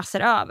 det blir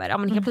massor över. Ja,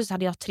 men helt plötsligt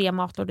hade jag 3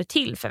 matlådor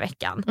till för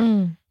veckan.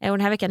 Och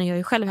den här veckan är jag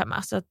ju själv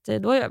hemma, så att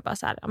då är jag bara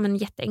så här,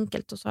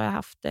 jätteenkelt, och så har jag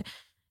haft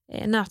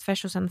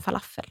nötfärs och sen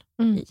falafel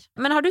i.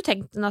 Men har du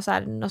tänkt något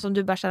som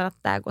du bara känner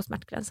att där går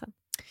smärtgränsen?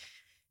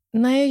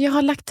 Nej, jag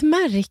har lagt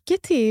märke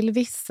till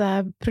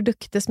vissa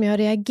produkter som jag har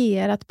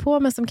reagerat på,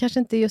 men som kanske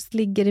inte just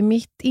ligger i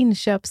mitt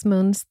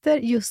inköpsmönster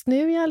just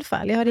nu i alla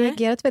fall. Jag har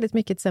reagerat väldigt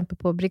mycket till exempel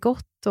på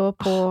Bregott och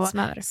på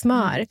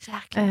smör.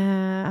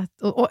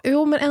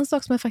 Men en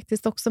sak som jag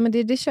faktiskt också, men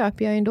det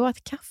köper jag ändå,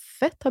 att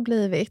kaffet har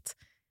blivit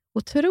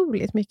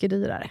otroligt mycket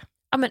dyrare.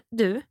 Ja, men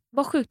du,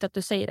 vad sjukt att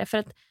du säger det, för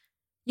att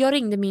jag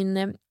ringde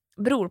min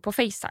bror på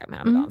FaceTime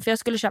häromdagen, för jag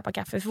skulle köpa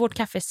kaffe, för vårt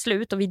kaffe är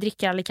slut och vi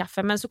dricker aldrig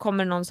kaffe, men så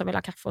kommer någon som vill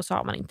ha kaffe och så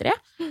har man inte det.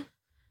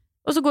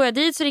 Och så går jag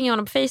dit, så ringer jag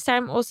honom på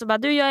FaceTime och så bara,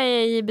 du, jag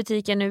är i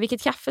butiken nu,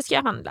 vilket kaffe ska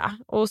jag handla?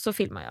 Och så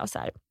filmar jag så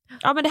här,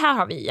 ja men det här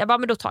har vi. Jag bara,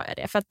 men då tar jag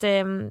det, för att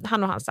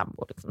han och hans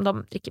sambo liksom,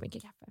 de dricker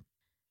mycket kaffe.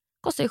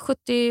 Kostar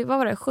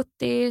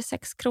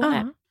 76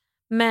 kronor.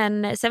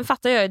 Men sen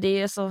fattar jag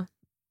det, så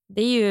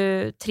det är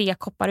ju 3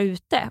 koppar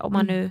ute om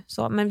man nu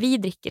så, men vi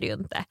dricker det ju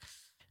inte.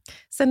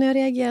 Sen har jag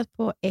reagerat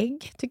på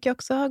ägg, tycker jag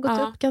också har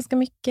gått upp ganska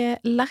mycket.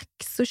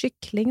 Lax och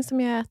kyckling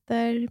som jag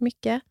äter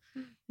mycket.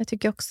 Jag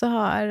tycker också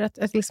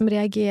att liksom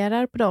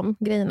reagerar på de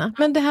grejerna.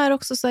 Men det här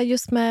också så här,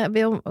 just med,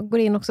 vi går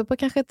in också på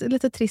kanske ett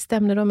lite trist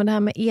ämne då, men det här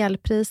med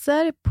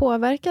elpriser,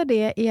 påverkar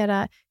det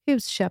era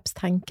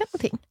husköpstankar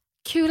någonting?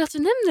 Kul att du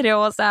nämner det,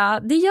 Åsa.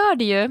 Det gör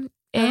det ju.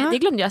 Det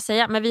glömde jag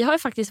säga, men vi har ju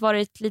faktiskt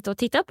varit lite och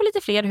tittat på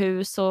lite fler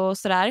hus och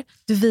sådär.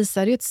 Du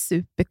visade ju ett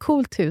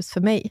supercoolt hus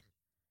för mig.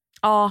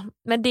 Ja,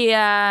 men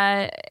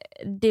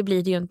det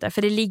blir det ju inte,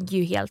 för det ligger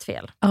ju helt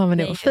fel. Ja, men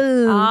det var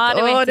fint. Ja,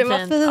 det var det var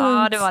fint.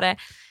 Ja, det var det.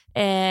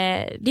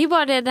 Det är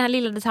bara den här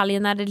lilla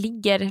detaljen när det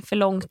ligger för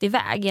långt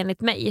iväg,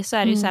 enligt mig. Så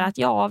är det ju så här att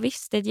ja,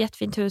 visst, det är ett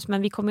jättefint hus,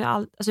 men vi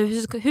kommer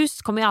ju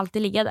hus kommer ju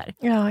alltid ligga där.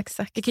 Ja,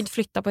 exakt. Vi kan inte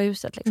flytta på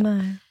huset liksom.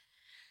 Nej.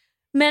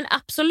 Men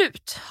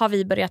absolut har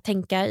vi börjat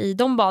tänka i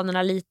de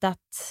banorna lite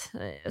att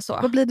så.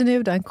 Vad blir det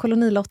nu då? En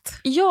kolonilott?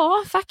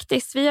 Ja,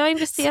 faktiskt. Vi har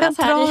investerat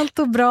centralt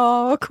och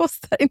bra och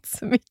kostar inte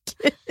så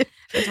mycket.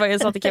 Vet du vad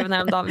jag sa till Kevin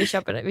häromdagen? Vi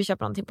köper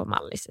någonting på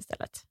Mallis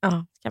istället. Ja.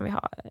 Så kan vi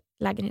ha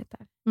lägenhet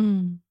där.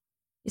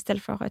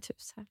 Istället för att ha ett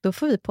hus här. Då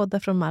får vi podda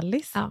från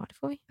Mallis. Ja, det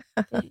får vi.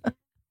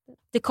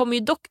 Det kommer ju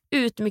dock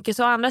ut mycket.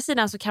 Så å andra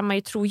sidan så kan man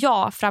ju, tror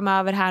jag,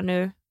 framöver här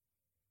nu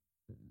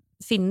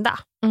fynda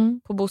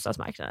på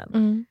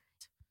bostadsmarknaden.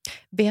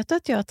 Vet du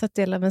att jag har tagit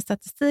del av en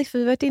statistik? För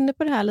vi har varit inne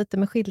på det här lite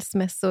med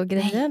skilsmässa och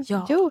grejer.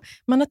 Ja. Jo,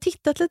 man har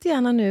tittat lite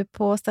grann nu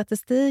på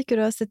statistik och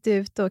det har sett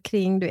ut då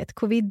kring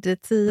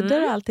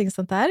covid-tider och allting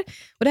sånt där.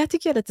 Och det här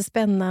tycker jag är lite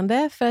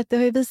spännande, för att det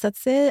har ju visat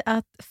sig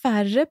att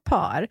färre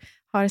par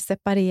har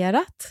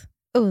separerat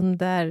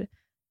under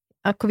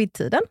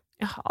covid-tiden.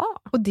 Jaha.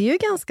 Och det är ju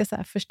ganska så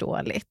här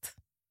förståeligt.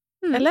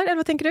 Eller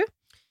vad tänker du?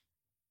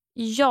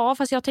 Ja,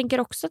 fast jag tänker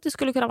också att det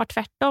skulle kunna vara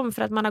tvärtom,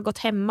 för att man har gått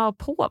hemma och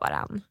på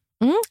varann.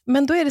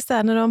 Men då är det så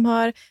här, när de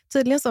har,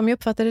 tydligen som jag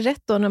uppfattar det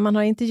rätt då, när man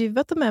har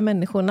intervjuat de här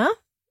människorna,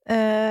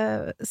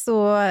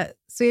 så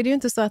är det ju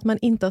inte så att man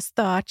inte har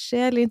stört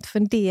sig eller inte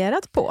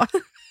funderat på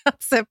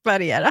att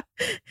separera.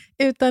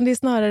 Utan det är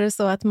snarare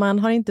så att man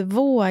har inte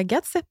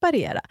vågat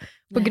separera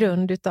på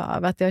grund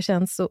utav att det har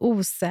känts så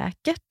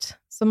osäkert.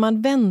 Så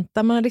man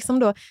har liksom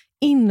då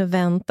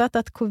inväntat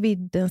att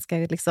coviden ska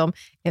liksom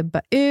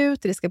ebba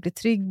ut, det ska bli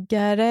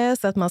tryggare,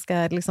 så att man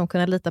ska liksom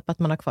kunna lita på att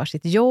man har kvar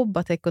sitt jobb,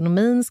 att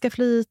ekonomin ska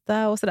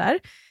flyta och sådär.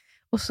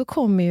 Och så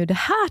kommer ju det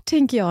här,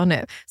 tänker jag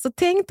nu. Så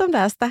tänk de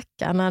där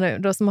stackarna nu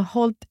då, som har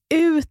hållit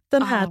ut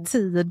den här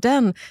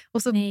tiden.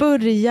 Och så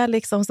börjar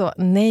liksom så,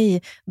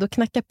 då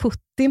knackar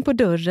Putin på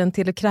dörren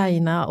till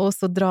Ukraina och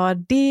så drar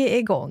det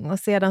igång. Och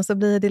sedan så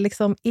blir det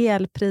liksom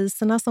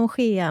elpriserna som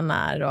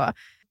skenar. Och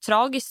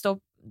tragiskt då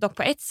dock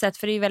på ett sätt,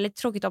 för det är väldigt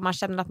tråkigt om man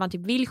känner att man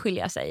typ vill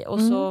skilja sig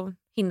och så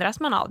hindras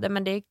man av det,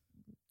 men det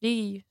är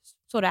ju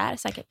så det är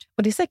säkert.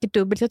 Och det är säkert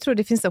dubbelt. Jag tror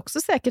det finns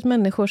också säkert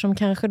människor som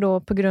kanske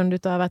då på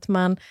grund av att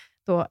man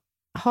då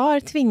har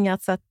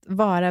tvingats att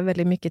vara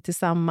väldigt mycket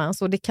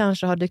tillsammans och det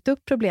kanske har dykt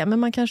upp problem, men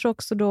man kanske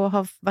också då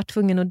har varit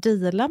tvungen att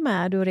deala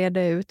med och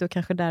reda ut och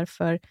kanske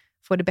därför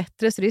får det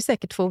bättre. Så det är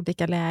säkert 2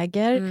 olika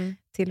läger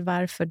till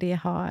varför det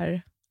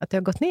har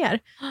gått ner.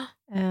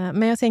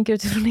 Men jag tänker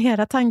utifrån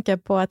era tankar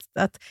på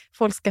att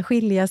folk ska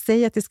skilja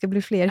sig, att det ska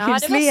bli fler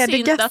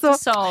huslediga,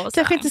 så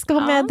kanske inte ska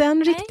ha med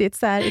den riktigt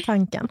så här i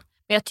tanken.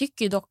 Men jag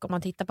tycker ju dock, om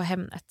man tittar på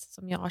Hemnet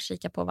som jag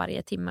kikar på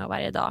varje timme och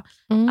varje dag,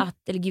 att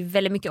det ligger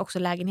väldigt mycket också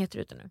lägenheter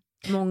ute nu.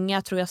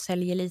 Många tror jag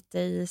säljer lite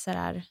i så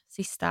här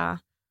sista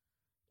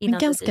innan. Men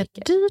ganska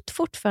dyrt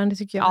fortfarande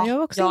tycker jag. Jag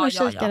var också inne och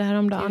kikade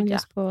häromdagen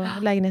just på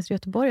lägenheter i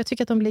Göteborg. Jag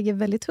tycker att de ligger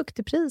väldigt högt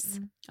i pris.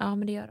 Ja,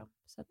 men det gör de.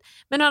 Så att,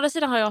 men å andra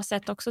sidan har jag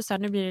sett också så här,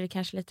 nu blir det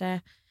kanske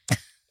lite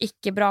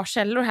icke bra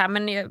källor här,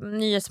 men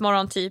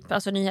Nyhetsmorgon typ,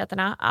 alltså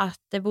nyheterna,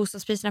 att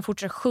bostadspriserna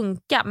fortsätter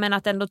sjunka, men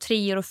att ändå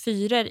 3 och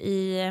 4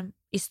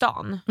 i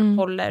stan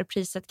håller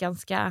priset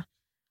ganska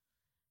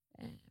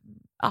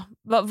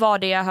var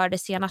det jag hörde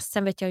senast.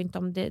 Sen vet jag inte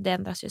om det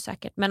ändras ju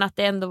säkert, men att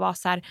det ändå var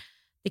så här,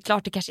 det är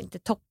klart det kanske inte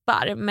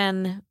toppar,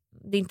 men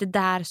det är inte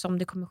där som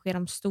det kommer ske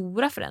de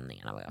stora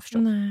förändringarna, vad jag förstår.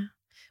 Nej.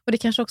 Och det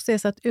kanske också är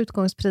så att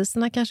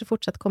utgångspriserna kanske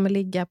fortsatt kommer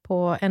ligga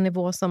på en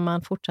nivå som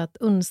man fortsatt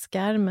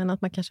önskar, men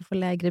att man kanske får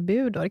lägre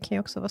bud, och det kan ju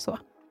också vara så.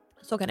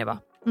 Så kan det vara.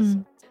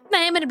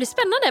 Nej, men det blir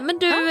spännande. Men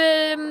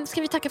du,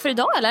 ska vi tacka för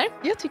idag eller?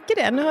 Jag tycker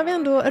det. Nu har vi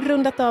ändå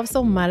rundat av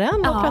sommaren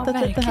och pratat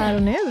verkligen lite här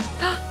och nu.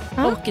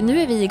 Och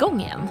nu är vi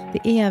igång igen.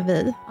 Det är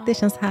vi. Det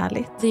känns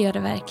härligt. Det gör det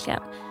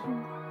verkligen.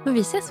 Men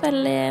vi ses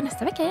väl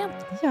nästa vecka igen.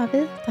 Det gör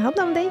vi. Ta hand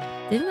om dig.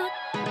 Du med.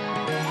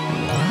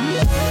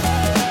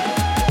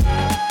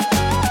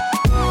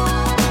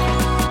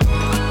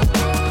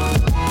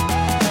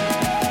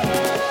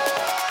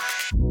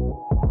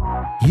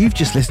 You've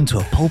just listened to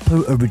a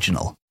Polpo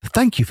original.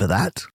 Thank you for that.